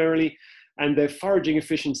sardines primarily, and their foraging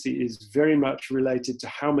efficiency is very much related to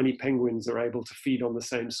how many penguins are able to feed on the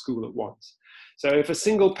same school at once. So if a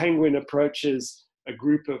single penguin approaches a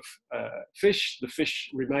group of fish, the fish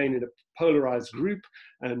remain in a polarized group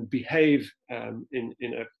and behave in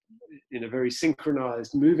a very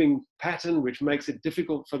synchronized moving pattern, which makes it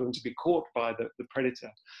difficult for them to be caught by the predator.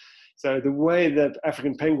 So the way that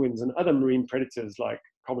African penguins and other marine predators like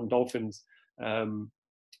common dolphins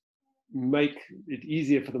make it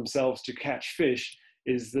easier for themselves to catch fish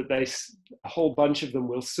is that a whole bunch of them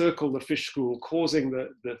will circle the fish school, causing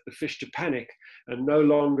the fish to panic and no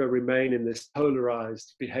longer remain in this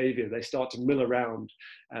polarized behavior. They start to mill around,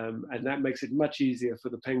 and that makes it much easier for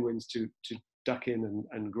the penguins to duck in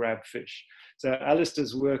and grab fish. So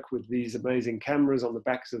Alistair's work with these amazing cameras on the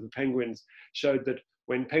backs of the penguins showed that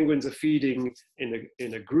when penguins are feeding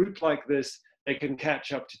in a group like this, they can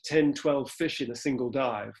catch up to 10, 12 fish in a single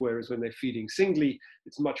dive, whereas when they're feeding singly,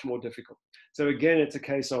 it's much more difficult. So again, it's a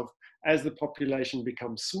case of, as the population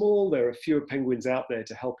becomes small, there are fewer penguins out there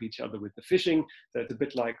to help each other with the fishing. So it's a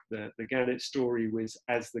bit like the gannet story, with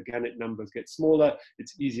as the gannet numbers get smaller,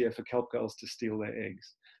 it's easier for kelp gulls to steal their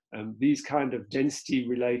eggs. These kind of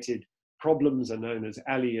density-related problems are known as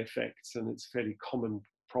alley effects, and it's a fairly common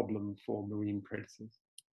problem for marine predators.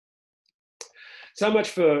 So much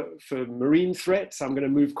for marine threats. I'm going to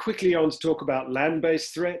move quickly on to talk about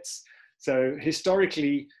land-based threats. So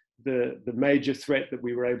historically, the major threat that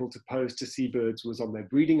we were able to pose to seabirds was on their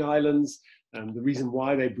breeding islands. The reason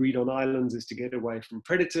why they breed on islands is to get away from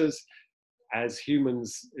predators. As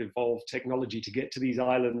humans evolved technology to get to these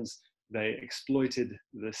islands, they exploited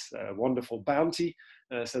this wonderful bounty.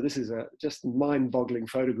 So this is a just mind-boggling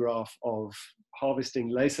photograph of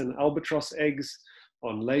harvesting Laysan albatross eggs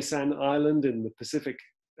on Laysan Island in the Pacific,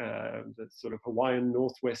 the sort of Hawaiian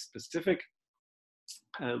Northwest Pacific.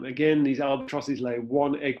 Again, these albatrosses lay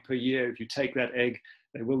one egg per year. If you take that egg,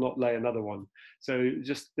 they will not lay another one. So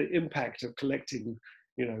just the impact of collecting,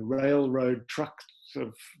 railroad trucks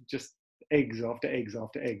of just eggs after eggs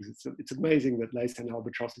after eggs. It's amazing that Laysan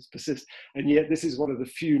albatrosses persist. And yet this is one of the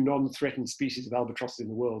few non-threatened species of albatrosses in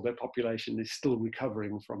the world. Their population is still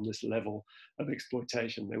recovering from this level of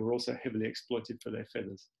exploitation. They were also heavily exploited for their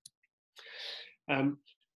feathers.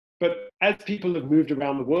 But as people have moved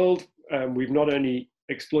around the world, we've not only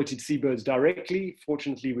exploited seabirds directly.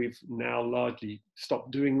 Fortunately, we've now largely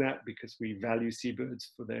stopped doing that because we value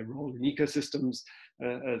seabirds for their role in ecosystems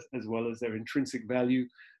as well as their intrinsic value.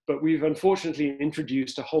 But we've unfortunately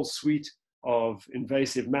introduced a whole suite of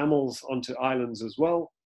invasive mammals onto islands as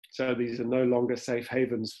well. So these are no longer safe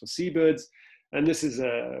havens for seabirds. And this is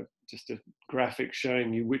just a graphic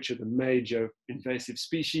showing you which are the major invasive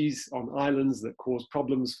species on islands that cause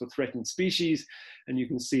problems for threatened species. And you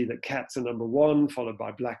can see that cats are number one, followed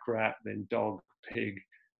by black rat, then dog, pig,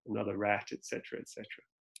 another rat, etc., etc.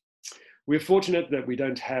 We're fortunate that we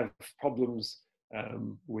don't have problems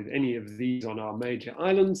with any of these on our major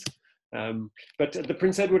islands. But at the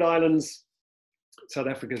Prince Edward Islands, South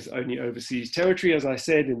Africa's only overseas territory, as I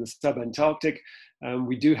said, in the sub-Antarctic,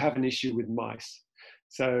 we do have an issue with mice.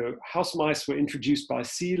 So house mice were introduced by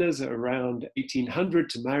sealers around 1800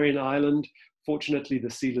 to Marion Island, Fortunately, the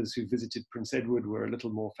sealers who visited Prince Edward were a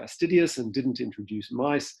little more fastidious and didn't introduce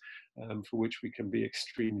mice, for which we can be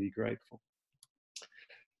extremely grateful.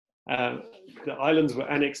 The islands were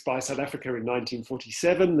annexed by South Africa in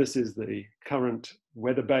 1947. This is the current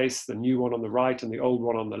weather base, the new one on the right and the old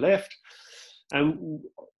one on the left. And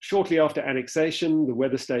shortly after annexation, the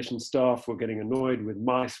weather station staff were getting annoyed with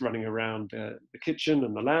mice running around the kitchen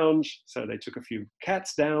and the lounge. So they took a few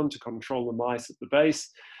cats down to control the mice at the base.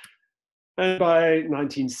 And by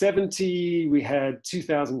 1970, we had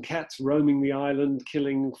 2,000 cats roaming the island,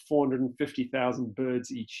 killing 450,000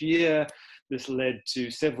 birds each year. This led to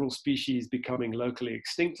several species becoming locally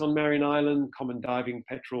extinct on Marion Island. Common diving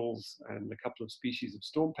petrels and a couple of species of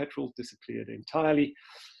storm petrels disappeared entirely.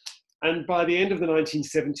 And by the end of the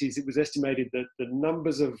 1970s, it was estimated that the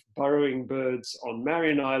numbers of burrowing birds on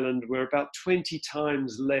Marion Island were about 20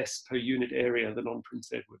 times less per unit area than on Prince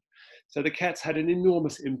Edward. So the cats had an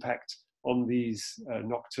enormous impact on these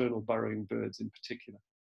nocturnal burrowing birds in particular.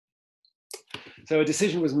 So a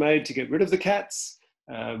decision was made to get rid of the cats.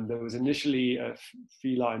 There was initially a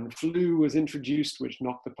feline flu was introduced, which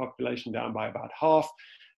knocked the population down by about half.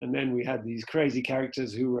 And then we had these crazy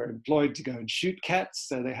characters who were employed to go and shoot cats.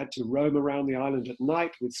 So they had to roam around the island at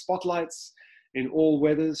night with spotlights in all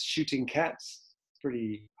weathers, shooting cats.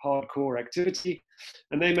 Pretty hardcore activity.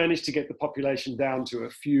 And they managed to get the population down to a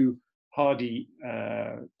few hardy,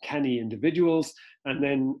 canny individuals. And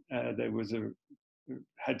then there was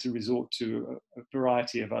had to resort to a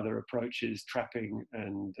variety of other approaches, trapping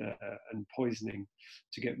and poisoning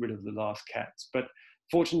to get rid of the last cats. But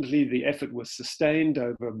fortunately, the effort was sustained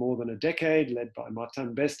over more than a decade, led by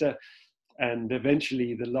Martin Bester, and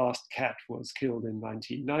eventually the last cat was killed in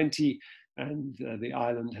 1990, and the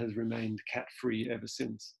island has remained cat-free ever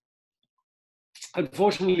since.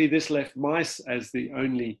 Unfortunately, this left mice as the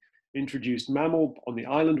only introduced mammal on the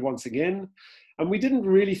island once again, and we didn't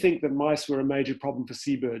really think that mice were a major problem for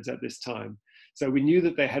seabirds at this time. So we knew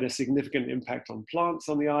that they had a significant impact on plants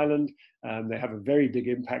on the island. They have a very big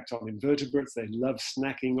impact on invertebrates. They love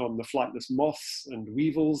snacking on the flightless moths and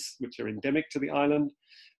weevils, which are endemic to the island.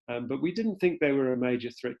 But we didn't think they were a major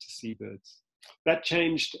threat to seabirds. That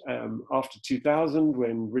changed after 2000,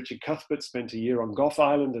 when Richard Cuthbert spent a year on Gough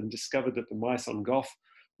Island and discovered that the mice on Gough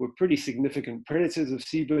were pretty significant predators of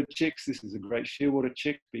seabird chicks. This is a great shearwater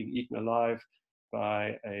chick being eaten alive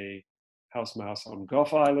by a house mouse on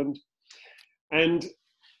Gough Island. And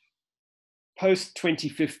post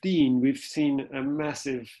 2015, we've seen a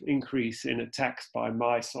massive increase in attacks by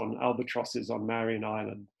mice on albatrosses on Marion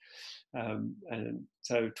Island. And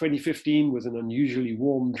so 2015 was an unusually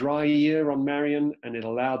warm, dry year on Marion, and it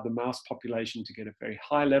allowed the mouse population to get a very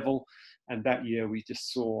high level. And that year we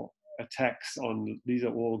just saw attacks on, these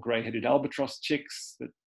are all grey-headed albatross chicks that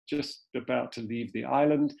just about to leave the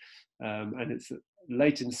island. And it's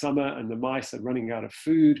late in summer and the mice are running out of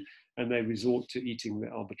food and they resort to eating the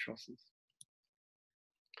albatrosses.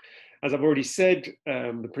 As I've already said,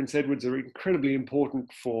 the Prince Edwards are incredibly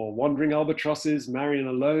important for wandering albatrosses. Marion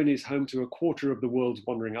alone is home to 1/4 of the world's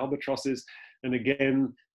wandering albatrosses. And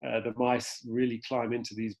again, the mice really climb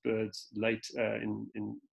into these birds late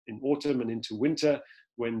in autumn and into winter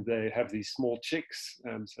when they have these small chicks.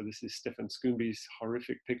 So this is Stefan Schoonby's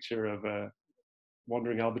horrific picture of a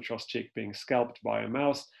wandering albatross chick being scalped by a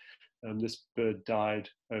mouse. This bird died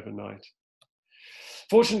overnight.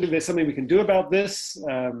 Fortunately, there's something we can do about this.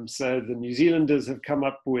 So the New Zealanders have come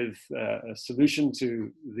up with a solution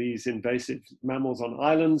to these invasive mammals on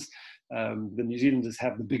islands. The New Zealanders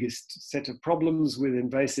have the biggest set of problems with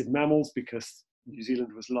invasive mammals because New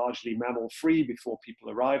Zealand was largely mammal-free before people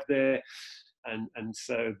arrived there. And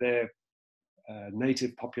so their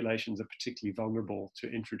native populations are particularly vulnerable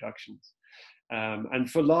to introductions. And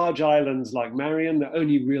for large islands like Marion, the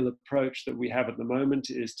only real approach that we have at the moment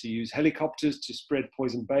is to use helicopters to spread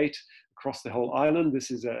poison bait across the whole island.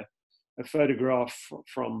 This is a photograph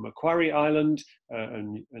from Macquarie Island,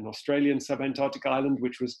 an Australian subantarctic island,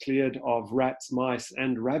 which was cleared of rats, mice,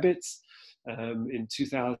 and rabbits in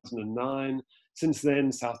 2009. Since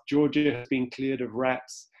then, South Georgia has been cleared of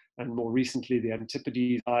rats, and more recently, the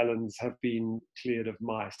Antipodes Islands have been cleared of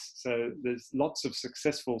mice. So there's lots of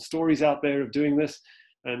successful stories out there of doing this,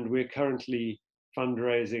 and we're currently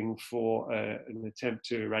fundraising for an attempt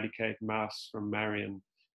to eradicate mouse from Marion.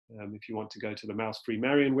 If you want to go to the Mouse Free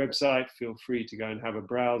Marion website, feel free to go and have a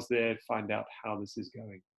browse there, find out how this is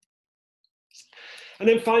going. And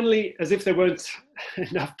then finally, as if there weren't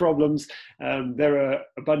enough problems, there are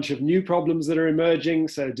a bunch of new problems that are emerging.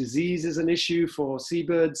 So disease is an issue for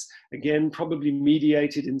seabirds, again, probably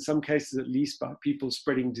mediated in some cases at least by people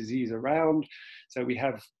spreading disease around. So we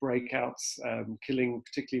have breakouts killing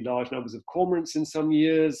particularly large numbers of cormorants in some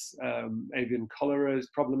years. Avian cholera is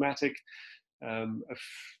problematic. 2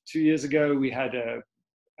 years ago, we had a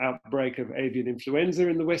outbreak of avian influenza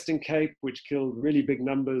in the Western Cape, which killed really big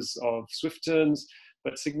numbers of swift terns,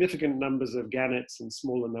 but significant numbers of gannets and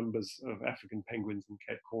smaller numbers of African penguins and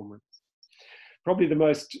Cape cormorants. Probably the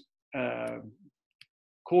most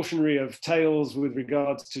cautionary of tales with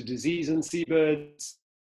regards to disease in seabirds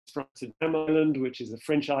from Amsterdam Island, which is a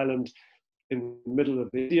French island in the middle of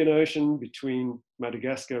the Indian Ocean between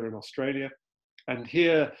Madagascar and Australia. And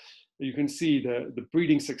here you can see the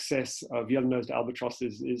breeding success of yellow-nosed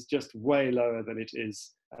albatrosses is just way lower than it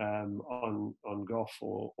is on Gough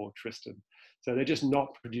or Tristan. So they're just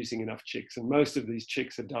not producing enough chicks, and most of these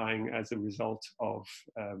chicks are dying as a result of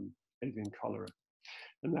avian cholera.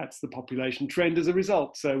 And that's the population trend as a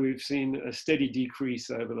result. So we've seen a steady decrease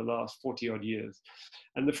over the last 40 odd years.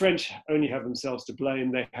 And the French only have themselves to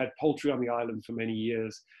blame. They had poultry on the island for many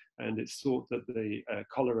years, and it's thought that the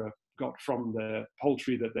cholera got from the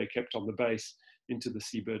poultry that they kept on the base into the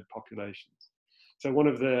seabird populations. So one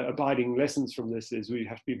of the abiding lessons from this is we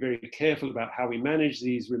have to be very careful about how we manage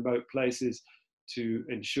these remote places to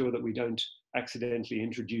ensure that we don't accidentally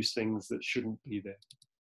introduce things that shouldn't be there.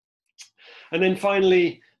 And then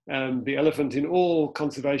finally, the elephant in all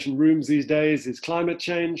conservation rooms these days is climate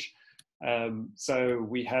change. So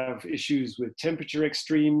we have issues with temperature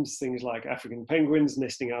extremes, things like African penguins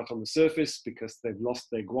nesting out on the surface because they've lost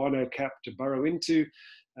their guano cap to burrow into.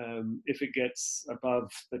 If it gets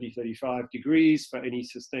above 30-35 degrees for any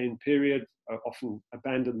sustained period, often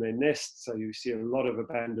abandon their nests. So you see a lot of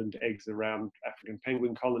abandoned eggs around African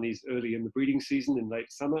penguin colonies early in the breeding season in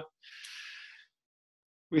late summer.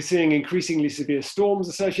 We're seeing increasingly severe storms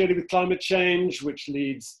associated with climate change, which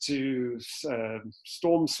leads to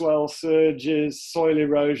storm swell surges, soil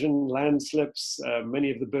erosion, landslips. Many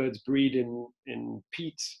of the birds breed in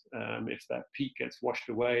peat. If that peat gets washed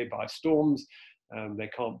away by storms, they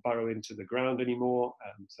can't burrow into the ground anymore.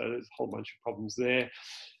 So there's a whole bunch of problems there.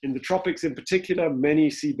 In the tropics in particular, many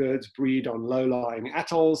seabirds breed on low-lying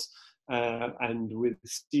atolls, and with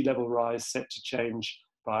sea level rise set to change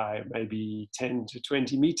by maybe 10 to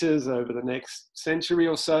 20 meters over the next century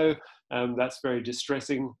or so. That's very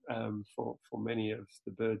distressing for many of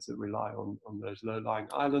the birds that rely on those low-lying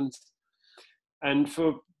islands. And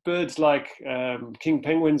for birds like king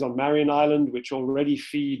penguins on Marion Island, which already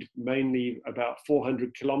feed mainly about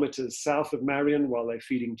 400 kilometers south of Marion while they're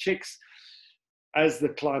feeding chicks, as the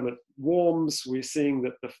climate warms, we're seeing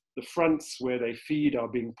that the fronts where they feed are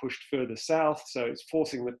being pushed further south. So it's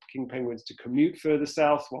forcing the king penguins to commute further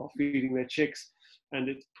south while feeding their chicks. And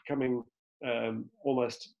it's becoming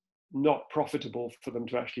almost not profitable for them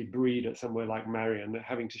to actually breed at somewhere like Marion. They're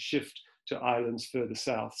having to shift to islands further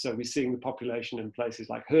south. So we're seeing the population in places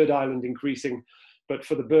like Heard Island increasing. But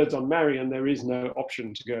for the birds on Marion, there is no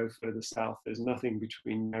option to go further south. There's nothing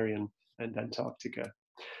between Marion and Antarctica.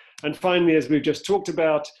 And finally, as we've just talked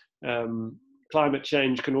about, climate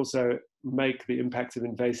change can also make the impacts of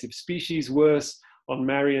invasive species worse. On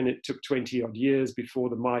Marion, it took 20 odd years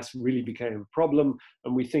before the mice really became a problem.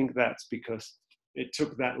 And we think that's because it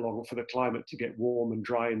took that long for the climate to get warm and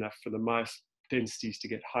dry enough for the mice densities to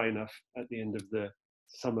get high enough at the end of the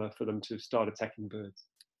summer for them to start attacking birds.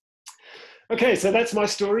 Okay, so that's my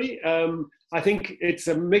story. I think it's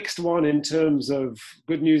a mixed one in terms of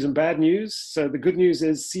good news and bad news. So the good news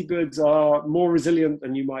is seabirds are more resilient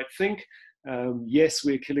than you might think. Yes,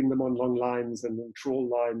 we're killing them on long lines and on trawl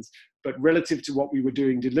lines, but relative to what we were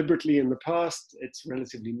doing deliberately in the past, it's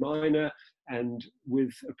relatively minor. And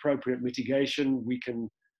with appropriate mitigation, we can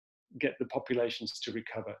get the populations to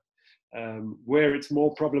recover. Where it's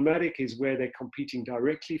more problematic is where they're competing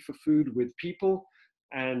directly for food with people,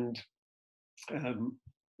 and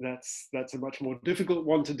that's a much more difficult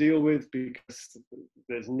one to deal with because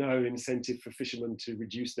there's no incentive for fishermen to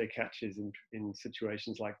reduce their catches in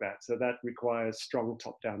situations like that. So that requires strong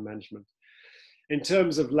top-down management. In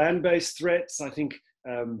terms of land-based threats, I think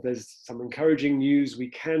there's some encouraging news. We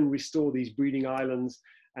can restore these breeding islands,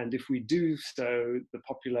 and if we do so, the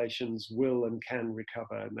populations will and can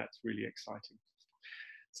recover, and that's really exciting.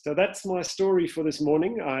 So that's my story for this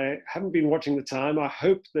morning. I haven't been watching the time. I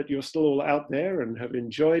hope that you're still all out there and have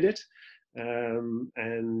enjoyed it.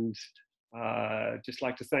 And just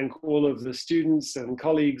like to thank all of the students and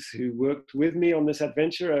colleagues who worked with me on this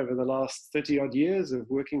adventure over the last 30 odd years of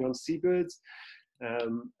working on seabirds.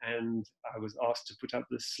 and I was asked to put up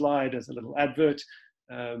this slide as a little advert.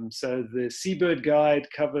 So the Seabird Guide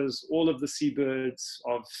covers all of the seabirds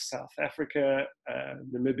of South Africa,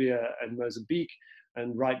 Namibia and Mozambique,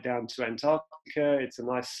 and right down to Antarctica. It's a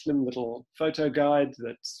nice slim little photo guide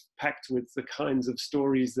that's packed with the kinds of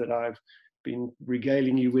stories that I've been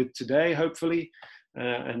regaling you with today, hopefully.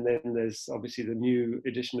 And then there's obviously the new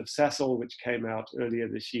edition of Sassel, which came out earlier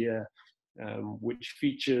this year, which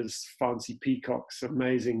features Fancy Peacock's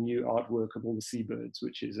amazing new artwork of all the seabirds,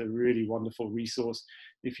 which is a really wonderful resource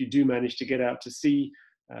if you do manage to get out to sea,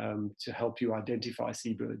 to help you identify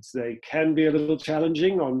seabirds. They can be a little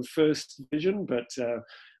challenging on first vision, but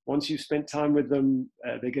once you've spent time with them,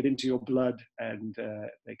 they get into your blood, and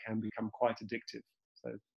they can become quite addictive.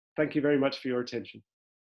 So thank you very much for your attention.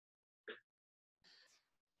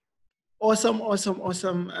 Awesome, awesome,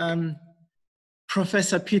 awesome.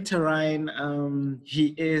 Professor Peter Ryan,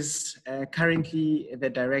 he is currently the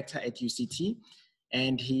director at UCT,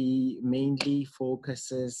 and he mainly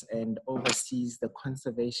focuses and oversees the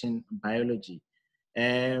conservation biology.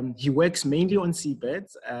 He works mainly on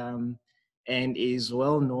seabirds, and is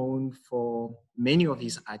well known for many of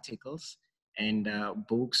his articles and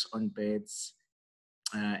books on birds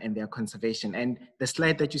and their conservation. And the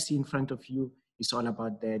slide that you see in front of you is all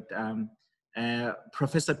about that.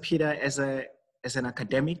 Professor Peter, as an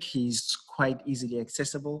academic, he's quite easily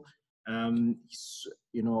accessible.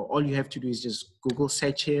 You know, all you have to do is just Google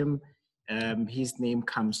search him. His name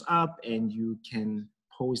comes up, and you can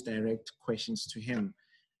pose direct questions to him.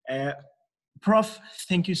 Prof,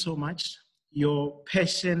 thank you so much. Your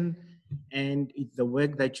passion and the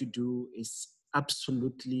work that you do is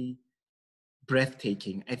absolutely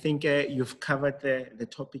breathtaking. I think you've covered the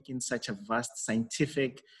topic in such a vast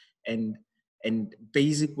scientific and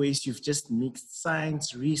basic ways. You've just mixed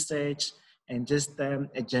science, research, and just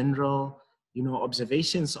a general, you know,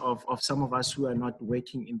 observations of some of us who are not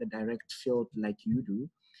working in the direct field like you do.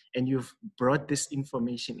 And you've brought this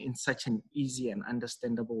information in such an easy and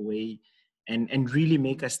understandable way, and really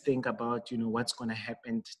make us think about, you know, what's going to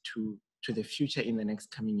happen to the future in the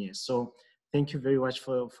next coming years. So thank you very much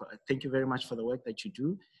thank you very much for the work that you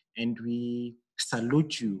do, and we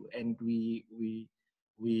salute you, and we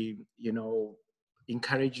you know,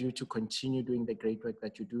 encourage you to continue doing the great work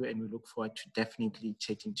that you do, and we look forward to definitely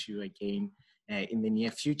chatting to you again in the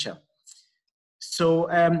near future. So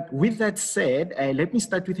with that said, let me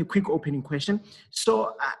start with a quick opening question.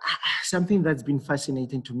 So something that's been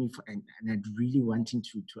fascinating to me and I'm really wanting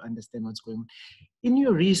to understand what's going on. In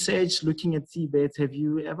your research, looking at seabirds, have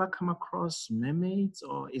you ever come across mermaids,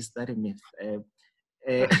 or is that a myth?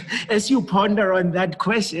 As you ponder on that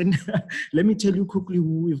question, let me tell you quickly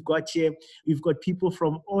who we've got here. We've got people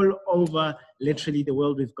from all over, literally the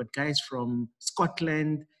world. We've got guys from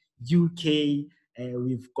Scotland, UK.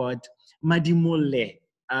 We've got Madimole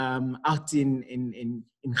out in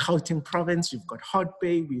Gauteng province. We've got Hot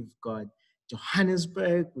Bay. We've got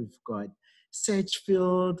Johannesburg. We've got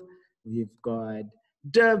Sedgefield. We've got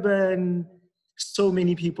Durban. So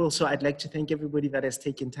many people. So I'd like to thank everybody that has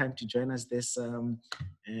taken time to join us this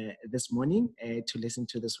morning to listen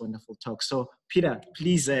to this wonderful talk. So Peter,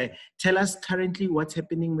 please tell us currently what's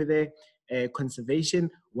happening with the conservation.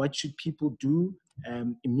 What should people do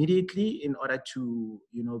immediately in order to,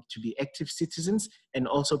 you know, to be active citizens? And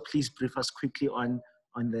also please brief us quickly on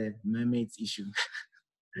the mermaids issue.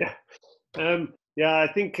 Yeah. Yeah,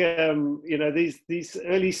 I think, you know, these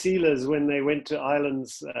early sealers, when they went to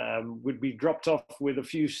islands, would be dropped off with a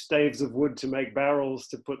few staves of wood to make barrels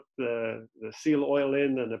to put the seal oil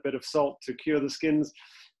in, and a bit of salt to cure the skins.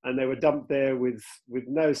 And they were dumped there with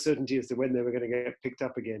no certainty as to when they were going to get picked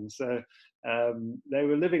up again. So they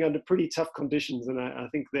were living under pretty tough conditions, and I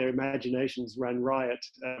think their imaginations ran riot.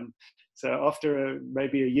 So after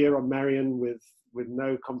maybe a year on Marion with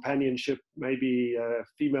no companionship, maybe a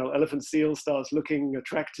female elephant seal starts looking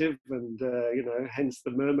attractive, and you know, hence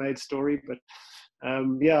the mermaid story. But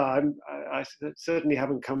yeah, I certainly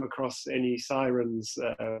haven't come across any sirens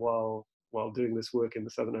while doing this work in the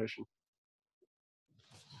Southern Ocean.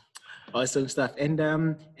 Awesome stuff.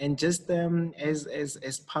 And just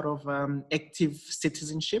as part of active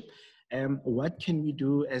citizenship, what can we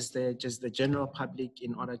do as the general public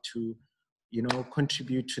in order to, you know,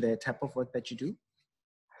 contribute to the type of work that you do?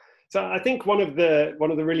 So I think one of the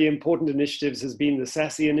really important initiatives has been the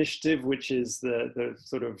SASSY initiative, which is the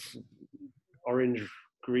sort of orange,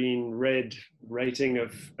 green, red rating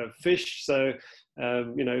of fish. So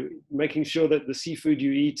you know, making sure that the seafood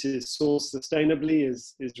you eat is sourced sustainably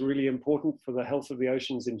is really important for the health of the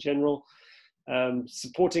oceans in general.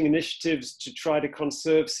 supporting initiatives to try to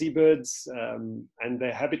conserve seabirds and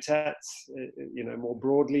their habitats, more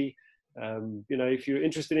broadly. If you're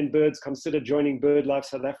interested in birds, consider joining BirdLife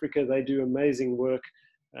South Africa. They do amazing work,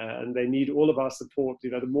 and they need all of our support.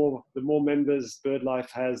 The more members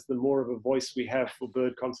BirdLife has, the more of a voice we have for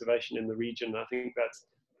bird conservation in the region. I think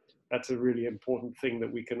that's a really important thing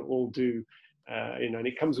that we can all do. And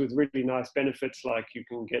it comes with really nice benefits, like you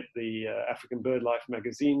can get the African BirdLife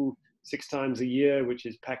magazine 6 times a year, which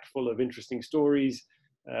is packed full of interesting stories.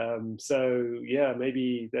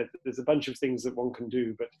 Maybe there's a bunch of things that one can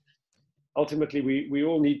do, but ultimately we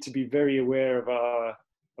all need to be very aware of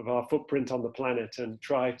our footprint on the planet and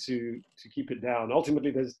try to keep it down.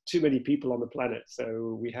 Ultimately, there's too many people on the planet,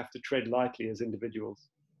 so we have to tread lightly as individuals.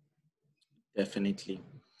 Definitely.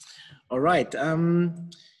 All right.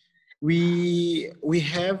 We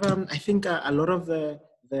have I think a lot of the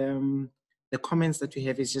comments that we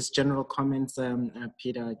have is just general comments,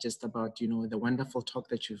 Peter, just about the wonderful talk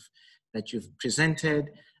that you've presented.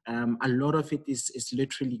 A lot of it is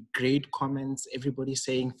literally great comments. Everybody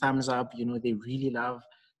saying thumbs up. They really love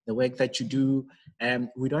the work that you do.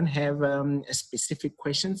 We don't have specific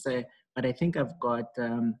questions, but I think I've got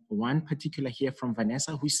one particular here from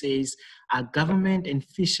Vanessa, who says, are government and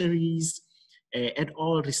fisheries at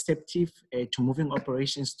all receptive to moving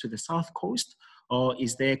operations to the South Coast? Or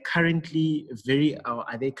are they currently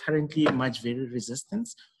much very resistant?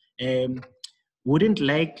 Wouldn't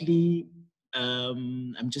likely,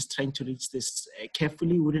 I'm just trying to reach this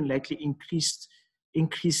carefully, wouldn't likely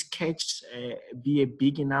increase catch be a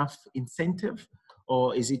big enough incentive?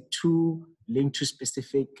 Or is it too linked to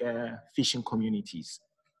specific fishing communities?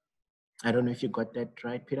 I don't know if you got that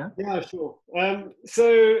right, Peter. Yeah, sure.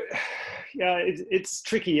 It's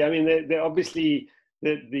tricky. I mean, they're obviously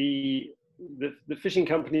the fishing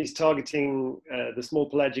companies targeting the small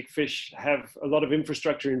pelagic fish have a lot of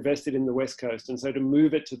infrastructure invested in the West Coast, and so to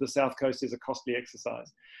move it to the South Coast is a costly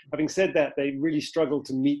exercise. Having said that, they really struggle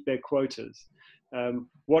to meet their quotas.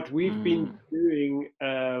 What we've been doing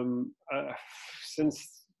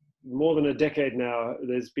since more than a decade now,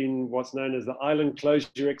 there's been what's known as the island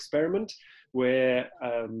closure experiment, where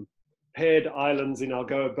paired islands in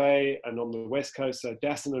Algoa Bay and on the West Coast, so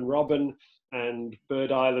Dasson and Robin and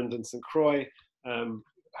Bird Island and St. Croix,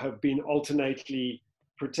 have been alternately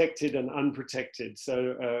protected and unprotected.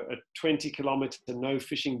 So a 20-kilometer no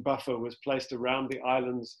fishing buffer was placed around the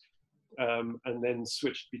islands and then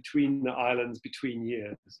switched between the islands between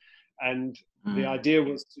years. And the idea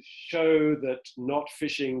was to show that not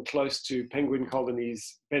fishing close to penguin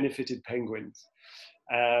colonies benefited penguins.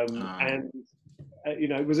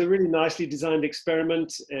 It was a really nicely designed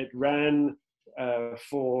experiment. It ran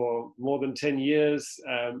for more than 10 years.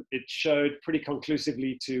 It showed pretty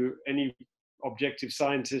conclusively to any objective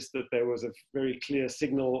scientist that there was a very clear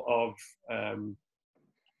signal of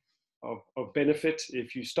benefit.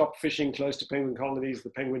 If you stop fishing close to penguin colonies, the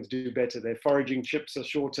penguins do better. Their foraging trips are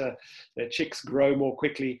shorter, their chicks grow more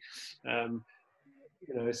quickly.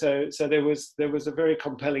 So there was a very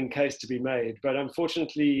compelling case to be made. But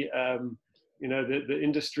unfortunately, the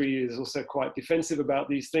industry is also quite defensive about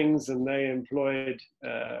these things, and they employed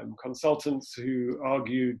consultants who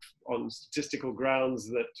argued on statistical grounds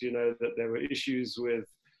that that there were issues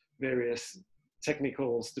with various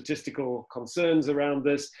technical statistical concerns around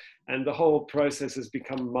this, and the whole process has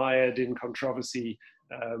become mired in controversy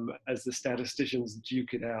as the statisticians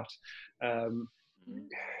duke it out.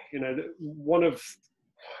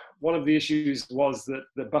 One of the issues was that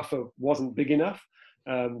the buffer wasn't big enough.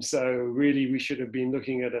 So really we should have been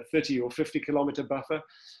looking at a 30 or 50 kilometer buffer,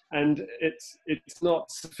 and it's not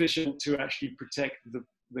sufficient to actually protect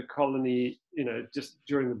the colony, just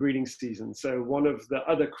during the breeding season. So one of the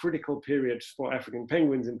other critical periods for African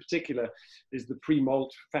penguins in particular is the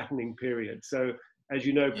pre-molt fattening period. So as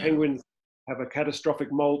you know, penguins have a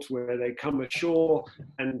catastrophic molt where they come ashore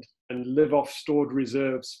and live off stored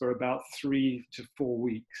reserves for about 3 to 4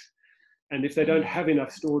 weeks. And if they don't have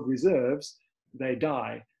enough stored reserves, they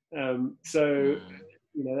die. And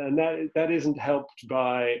that isn't helped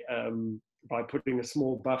by putting a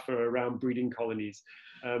small buffer around breeding colonies.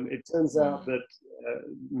 It turns out that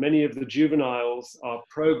many of the juveniles are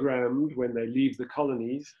programmed when they leave the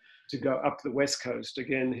colonies to go up the West Coast.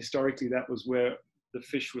 Again, historically, that was where the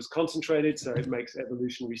fish was concentrated, so it makes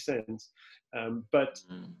evolutionary sense. But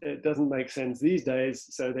it doesn't make sense these days,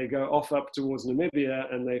 so they go off up towards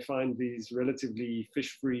Namibia and they find these relatively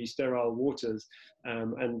fish-free, sterile waters,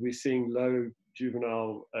 and we're seeing low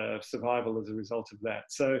juvenile survival as a result of that.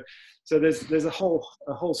 So there's a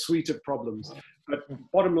whole suite of problems. But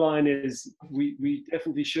bottom line is we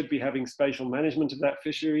definitely should be having spatial management of that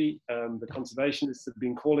fishery. The conservationists have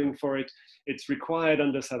been calling for it. It's required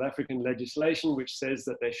under South African legislation, which says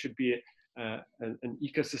that there should be an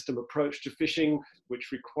ecosystem approach to fishing,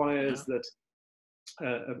 which requires that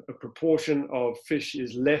a proportion of fish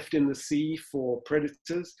is left in the sea for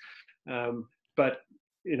predators. But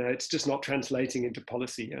it's just not translating into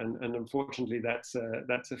policy, and unfortunately, that's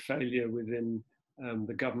a failure within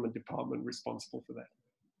the government department responsible for that.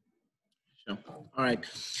 Sure. All right.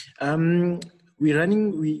 We're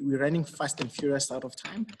running fast and furious out of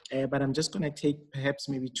time, but I'm just going to take perhaps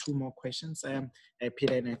maybe two more questions,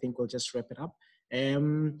 Peter, and I think we'll just wrap it up.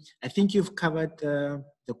 I think you've covered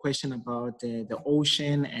the question about the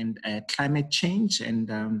ocean and climate change, and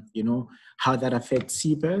how that affects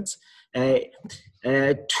seabirds.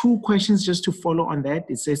 Two questions just to follow on that.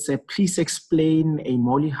 It says, please explain a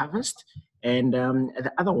molly harvest. And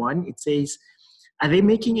the other one, it says, are they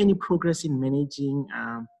making any progress in managing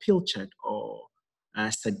pilchard or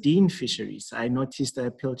sardine fisheries? I noticed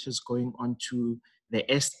that pilchards going onto the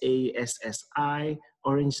SASSI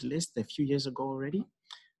orange list a few years ago already.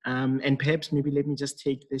 And perhaps maybe let me just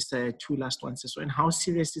take this two last ones as well. And how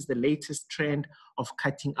serious is the latest trend of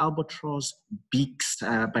cutting albatross beaks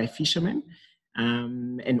by fishermen?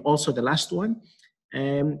 And also the last one,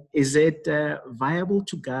 is it viable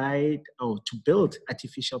to guide or to build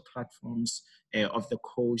artificial platforms of the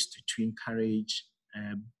coast to encourage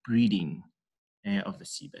breeding of the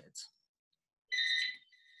seabirds?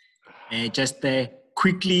 Just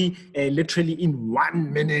quickly, literally in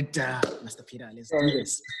 1 minute, Mr. Peter, let's do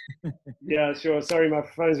this. Yeah, sure. Sorry, my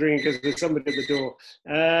phone's ringing because there's somebody at the door.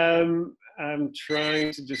 I'm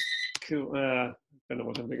trying to just kill, I don't know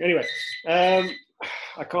what I'm doing. Anyway,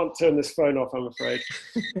 I can't turn this phone off, I'm afraid.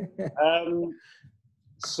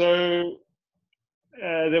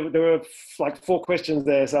 There were like 4 questions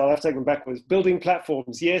there, so I'll have to take them backwards. Building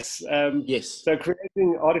platforms, yes. Yes. So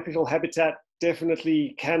creating artificial habitat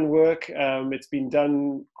definitely can work. It's been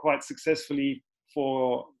done quite successfully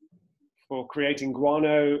for creating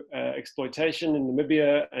guano exploitation in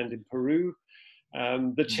Namibia and in Peru.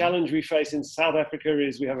 The challenge we face in South Africa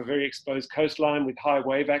is we have a very exposed coastline with high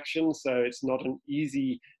wave action, so it's not an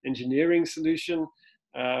easy engineering solution.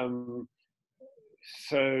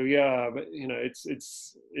 So yeah, but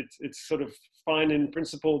it's sort of fine in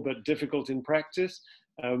principle but difficult in practice.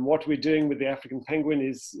 What we're doing with the African penguin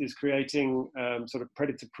is creating sort of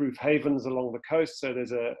predator-proof havens along the coast. So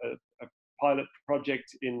there's a pilot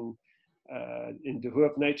project in De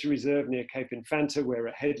Hoop Nature Reserve near Cape Infanta, where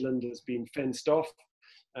a headland has been fenced off.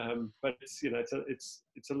 But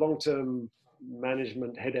it's a long-term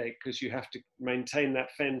management headache because you have to maintain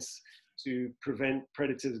that fence to prevent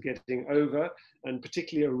predators getting over, and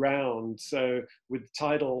particularly around. So with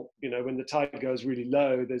tidal, when the tide goes really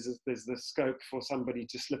low, there's the scope for somebody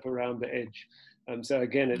to slip around the edge. So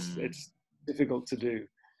again, it's difficult to do.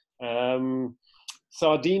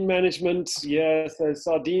 Sardine management, yeah. So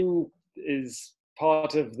sardine is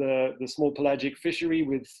part of the small pelagic fishery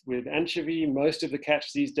with anchovy. Most of the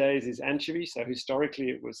catch these days is anchovy. So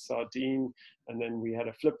historically it was sardine, and then we had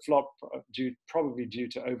a flip-flop probably due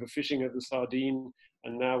to overfishing of the sardine,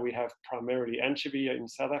 and now we have primarily anchovy in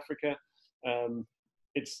South Africa.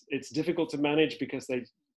 It's difficult to manage because the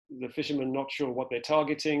fishermen are not sure what they're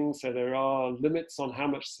targeting, so there are limits on how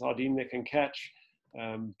much sardine they can catch.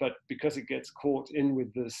 But because it gets caught in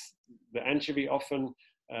with the anchovy often,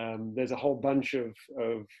 there's a whole bunch of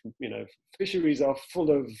fisheries are full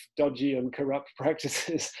of dodgy and corrupt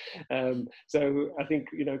practices. So I think,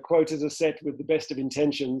 quotas are set with the best of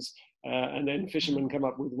intentions, and then fishermen come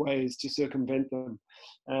up with ways to circumvent them.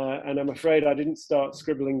 And I'm afraid I didn't start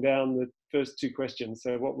scribbling down the first 2 questions.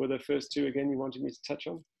 So what were the first 2 again you wanted me to touch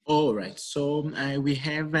on? All right. So we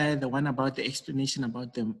have the one about the explanation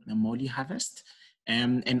about the molly harvest,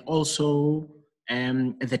 and also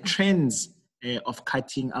the trends of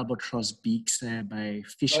cutting albatross beaks by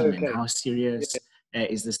fishermen. Okay. How serious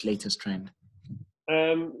is this latest trend?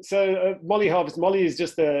 Molly harvest. Molly is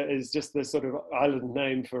just the sort of island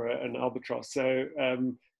name for an albatross. So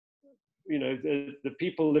the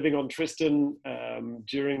people living on Tristan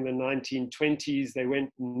during the 1920s, they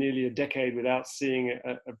went nearly a decade without seeing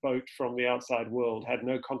a boat from the outside world. Had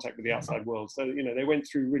no contact with the outside world. So they went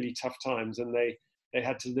through really tough times, and they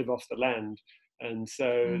had to live off the land. And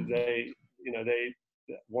so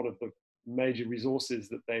one of the major resources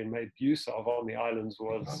that they made use of on the islands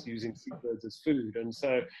was using seabirds as food. And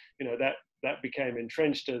so, that became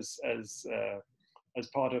entrenched as as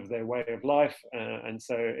part of their way of life. And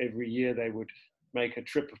so every year they would make a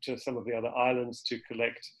trip to some of the other islands to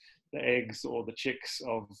collect the eggs or the chicks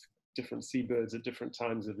of different seabirds at different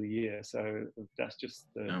times of the year. So that's just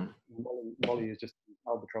the Molly is just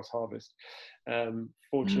albatross harvest.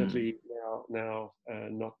 Fortunately, now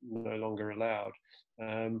no longer allowed.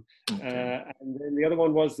 And then the other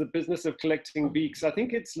one was the business of collecting beaks. I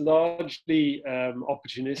think it's largely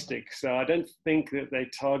opportunistic. So I don't think that they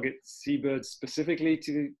target seabirds specifically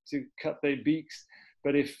to cut their beaks.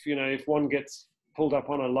 But if one gets pulled up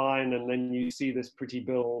on a line and then you see this pretty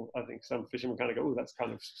bill, I think some fishermen kind of go, oh, that's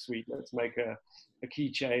kind of sweet. Let's make a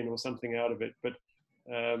keychain or something out of it. But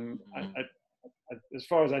as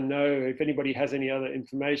far as I know, if anybody has any other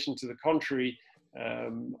information to the contrary,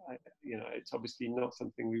 it's obviously not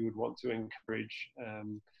something we would want to encourage.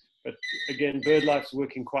 But again, BirdLife's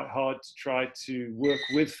working quite hard to try to work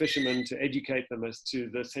with fishermen to educate them as to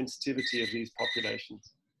the sensitivity of these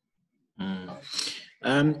populations.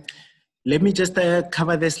 Let me just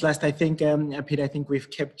cover this last. I think, Peter, I think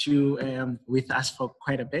we've kept you with us for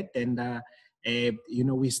quite a bit. And,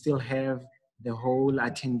 we still have the whole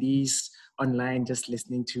attendees online just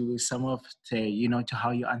listening to some of to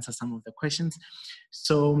how you answer some of the questions.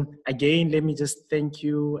 So again, let me just thank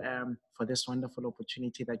you for this wonderful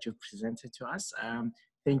opportunity that you've presented to us.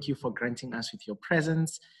 Thank you for granting us with your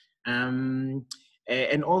presence.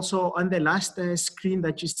 And also on the last screen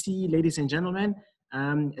that you see, ladies and gentlemen,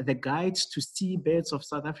 the Guides to Seabirds of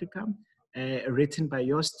South Africa, written by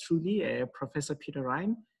yours truly, Professor Peter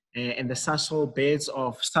Ryan, and the Sasol Birds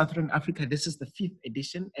of Southern Africa. This is the 5th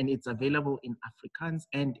edition, and it's available in Afrikaans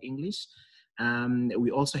and English.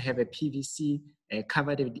 We also have a PVC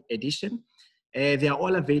covered edition. They are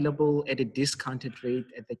all available at a discounted rate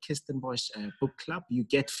at the Kirstenbosch Book Club. You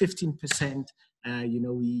get 15%.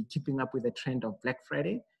 We're keeping up with the trend of Black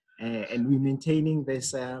Friday. And we're maintaining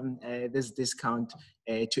this this discount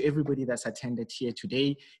to everybody that's attended here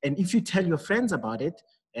today. And if you tell your friends about it,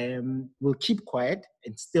 we'll keep quiet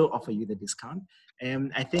and still offer you the discount.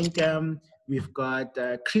 I think we've got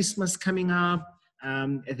Christmas coming up.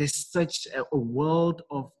 There's such a world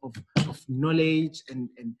of knowledge and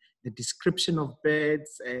the description of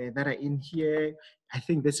birds that are in here. I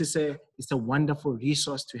think this is it's a wonderful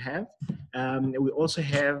resource to have. We also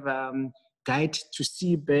have Guide to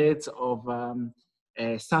Seabirds of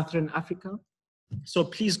Southern Africa. So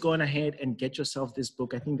please go on ahead and get yourself this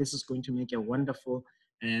book. I think this is going to make a wonderful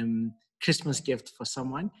Christmas gift for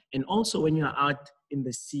someone. And also when you're out in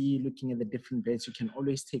the sea looking at the different birds, you can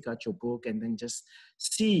always take out your book and then just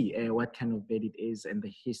see what kind of bird it is and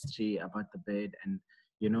the history about the bird and,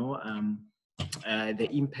 the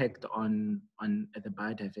impact on the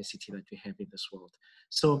biodiversity that we have in this world.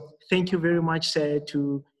 So thank you very much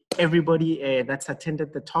to everybody that's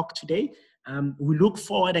attended the talk today. We look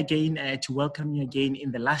forward again to welcome you again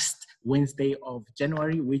in the last Wednesday of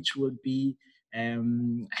January, which will be,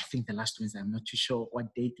 I think the last Wednesday, I'm not too sure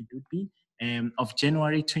what date it would be, of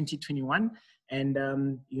January 2021. And,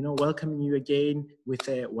 welcoming you again with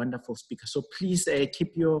a wonderful speaker. So please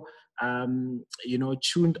keep your,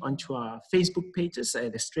 tuned onto our Facebook pages,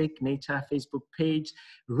 the Struik Nature Facebook page,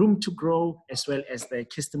 Room to Grow, as well as the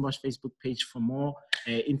Kirstenbosch Facebook page for more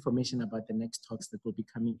information about the next talks that will be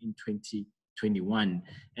coming in 2021.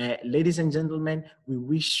 Ladies and gentlemen, we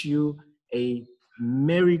wish you a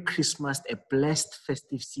Merry Christmas, a blessed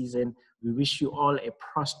festive season. We wish you all a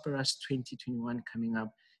prosperous 2021 coming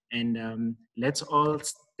up. And let's all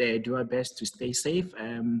do our best to stay safe.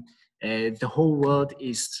 The whole world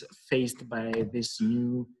is faced by this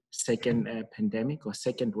new second pandemic or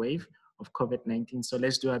second wave of COVID-19. So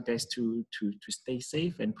let's do our best to stay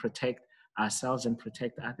safe and protect ourselves and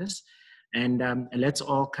protect others. And let's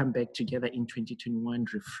all come back together in 2021,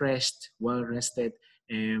 refreshed, well-rested,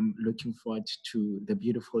 looking forward to the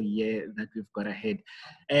beautiful year that we've got ahead.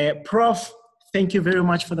 Prof, thank you very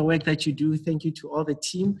much for the work that you do. Thank you to all the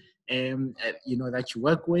team that you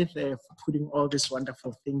work with for putting all these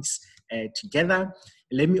wonderful things together.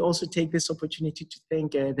 Let me also take this opportunity to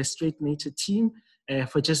thank the Struik Nature team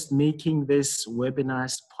for just making this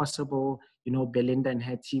webinars possible. Belinda and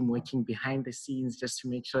her team working behind the scenes just to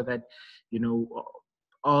make sure that,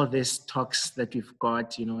 all these talks that we've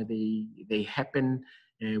got, they happen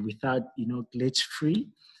without, glitch free.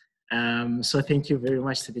 So thank you very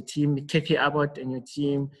much to the team. Kathy Abbott and your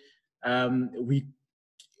team.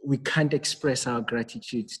 We can't express our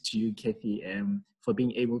gratitude to you, Kathy, for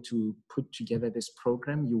being able to put together this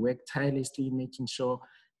program. You work tirelessly making sure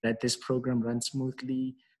that this program runs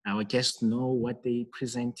smoothly. our guests know what they're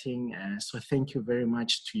presenting. So thank you very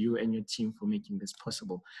much to you and your team for making this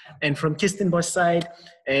possible. And from Kirstenbosch side,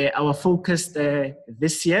 our focus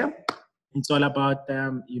this year, it's all about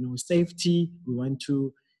safety. We want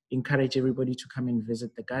to encourage everybody to come and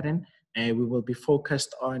visit the garden. We will be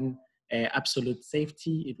focused on absolute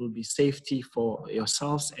safety. It will be safety for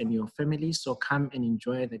yourselves and your family. So come and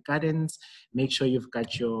enjoy the gardens. Make sure you've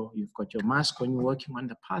got your mask when you're working on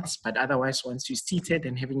the paths. But otherwise, once you're seated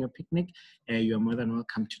and having your picnic, you are more than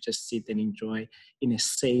welcome to just sit and enjoy in a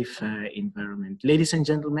safe environment. Ladies and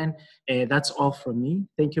gentlemen, that's all from me.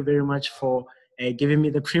 Thank you very much for giving me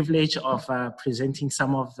the privilege of presenting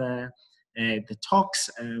some of the talks.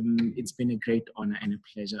 It's been a great honor and a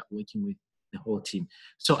pleasure working with the whole team.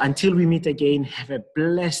 So until we meet again, have a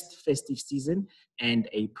blessed festive season and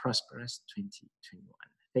a prosperous 2021.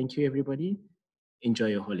 Thank you, everybody. Enjoy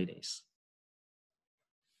your holidays.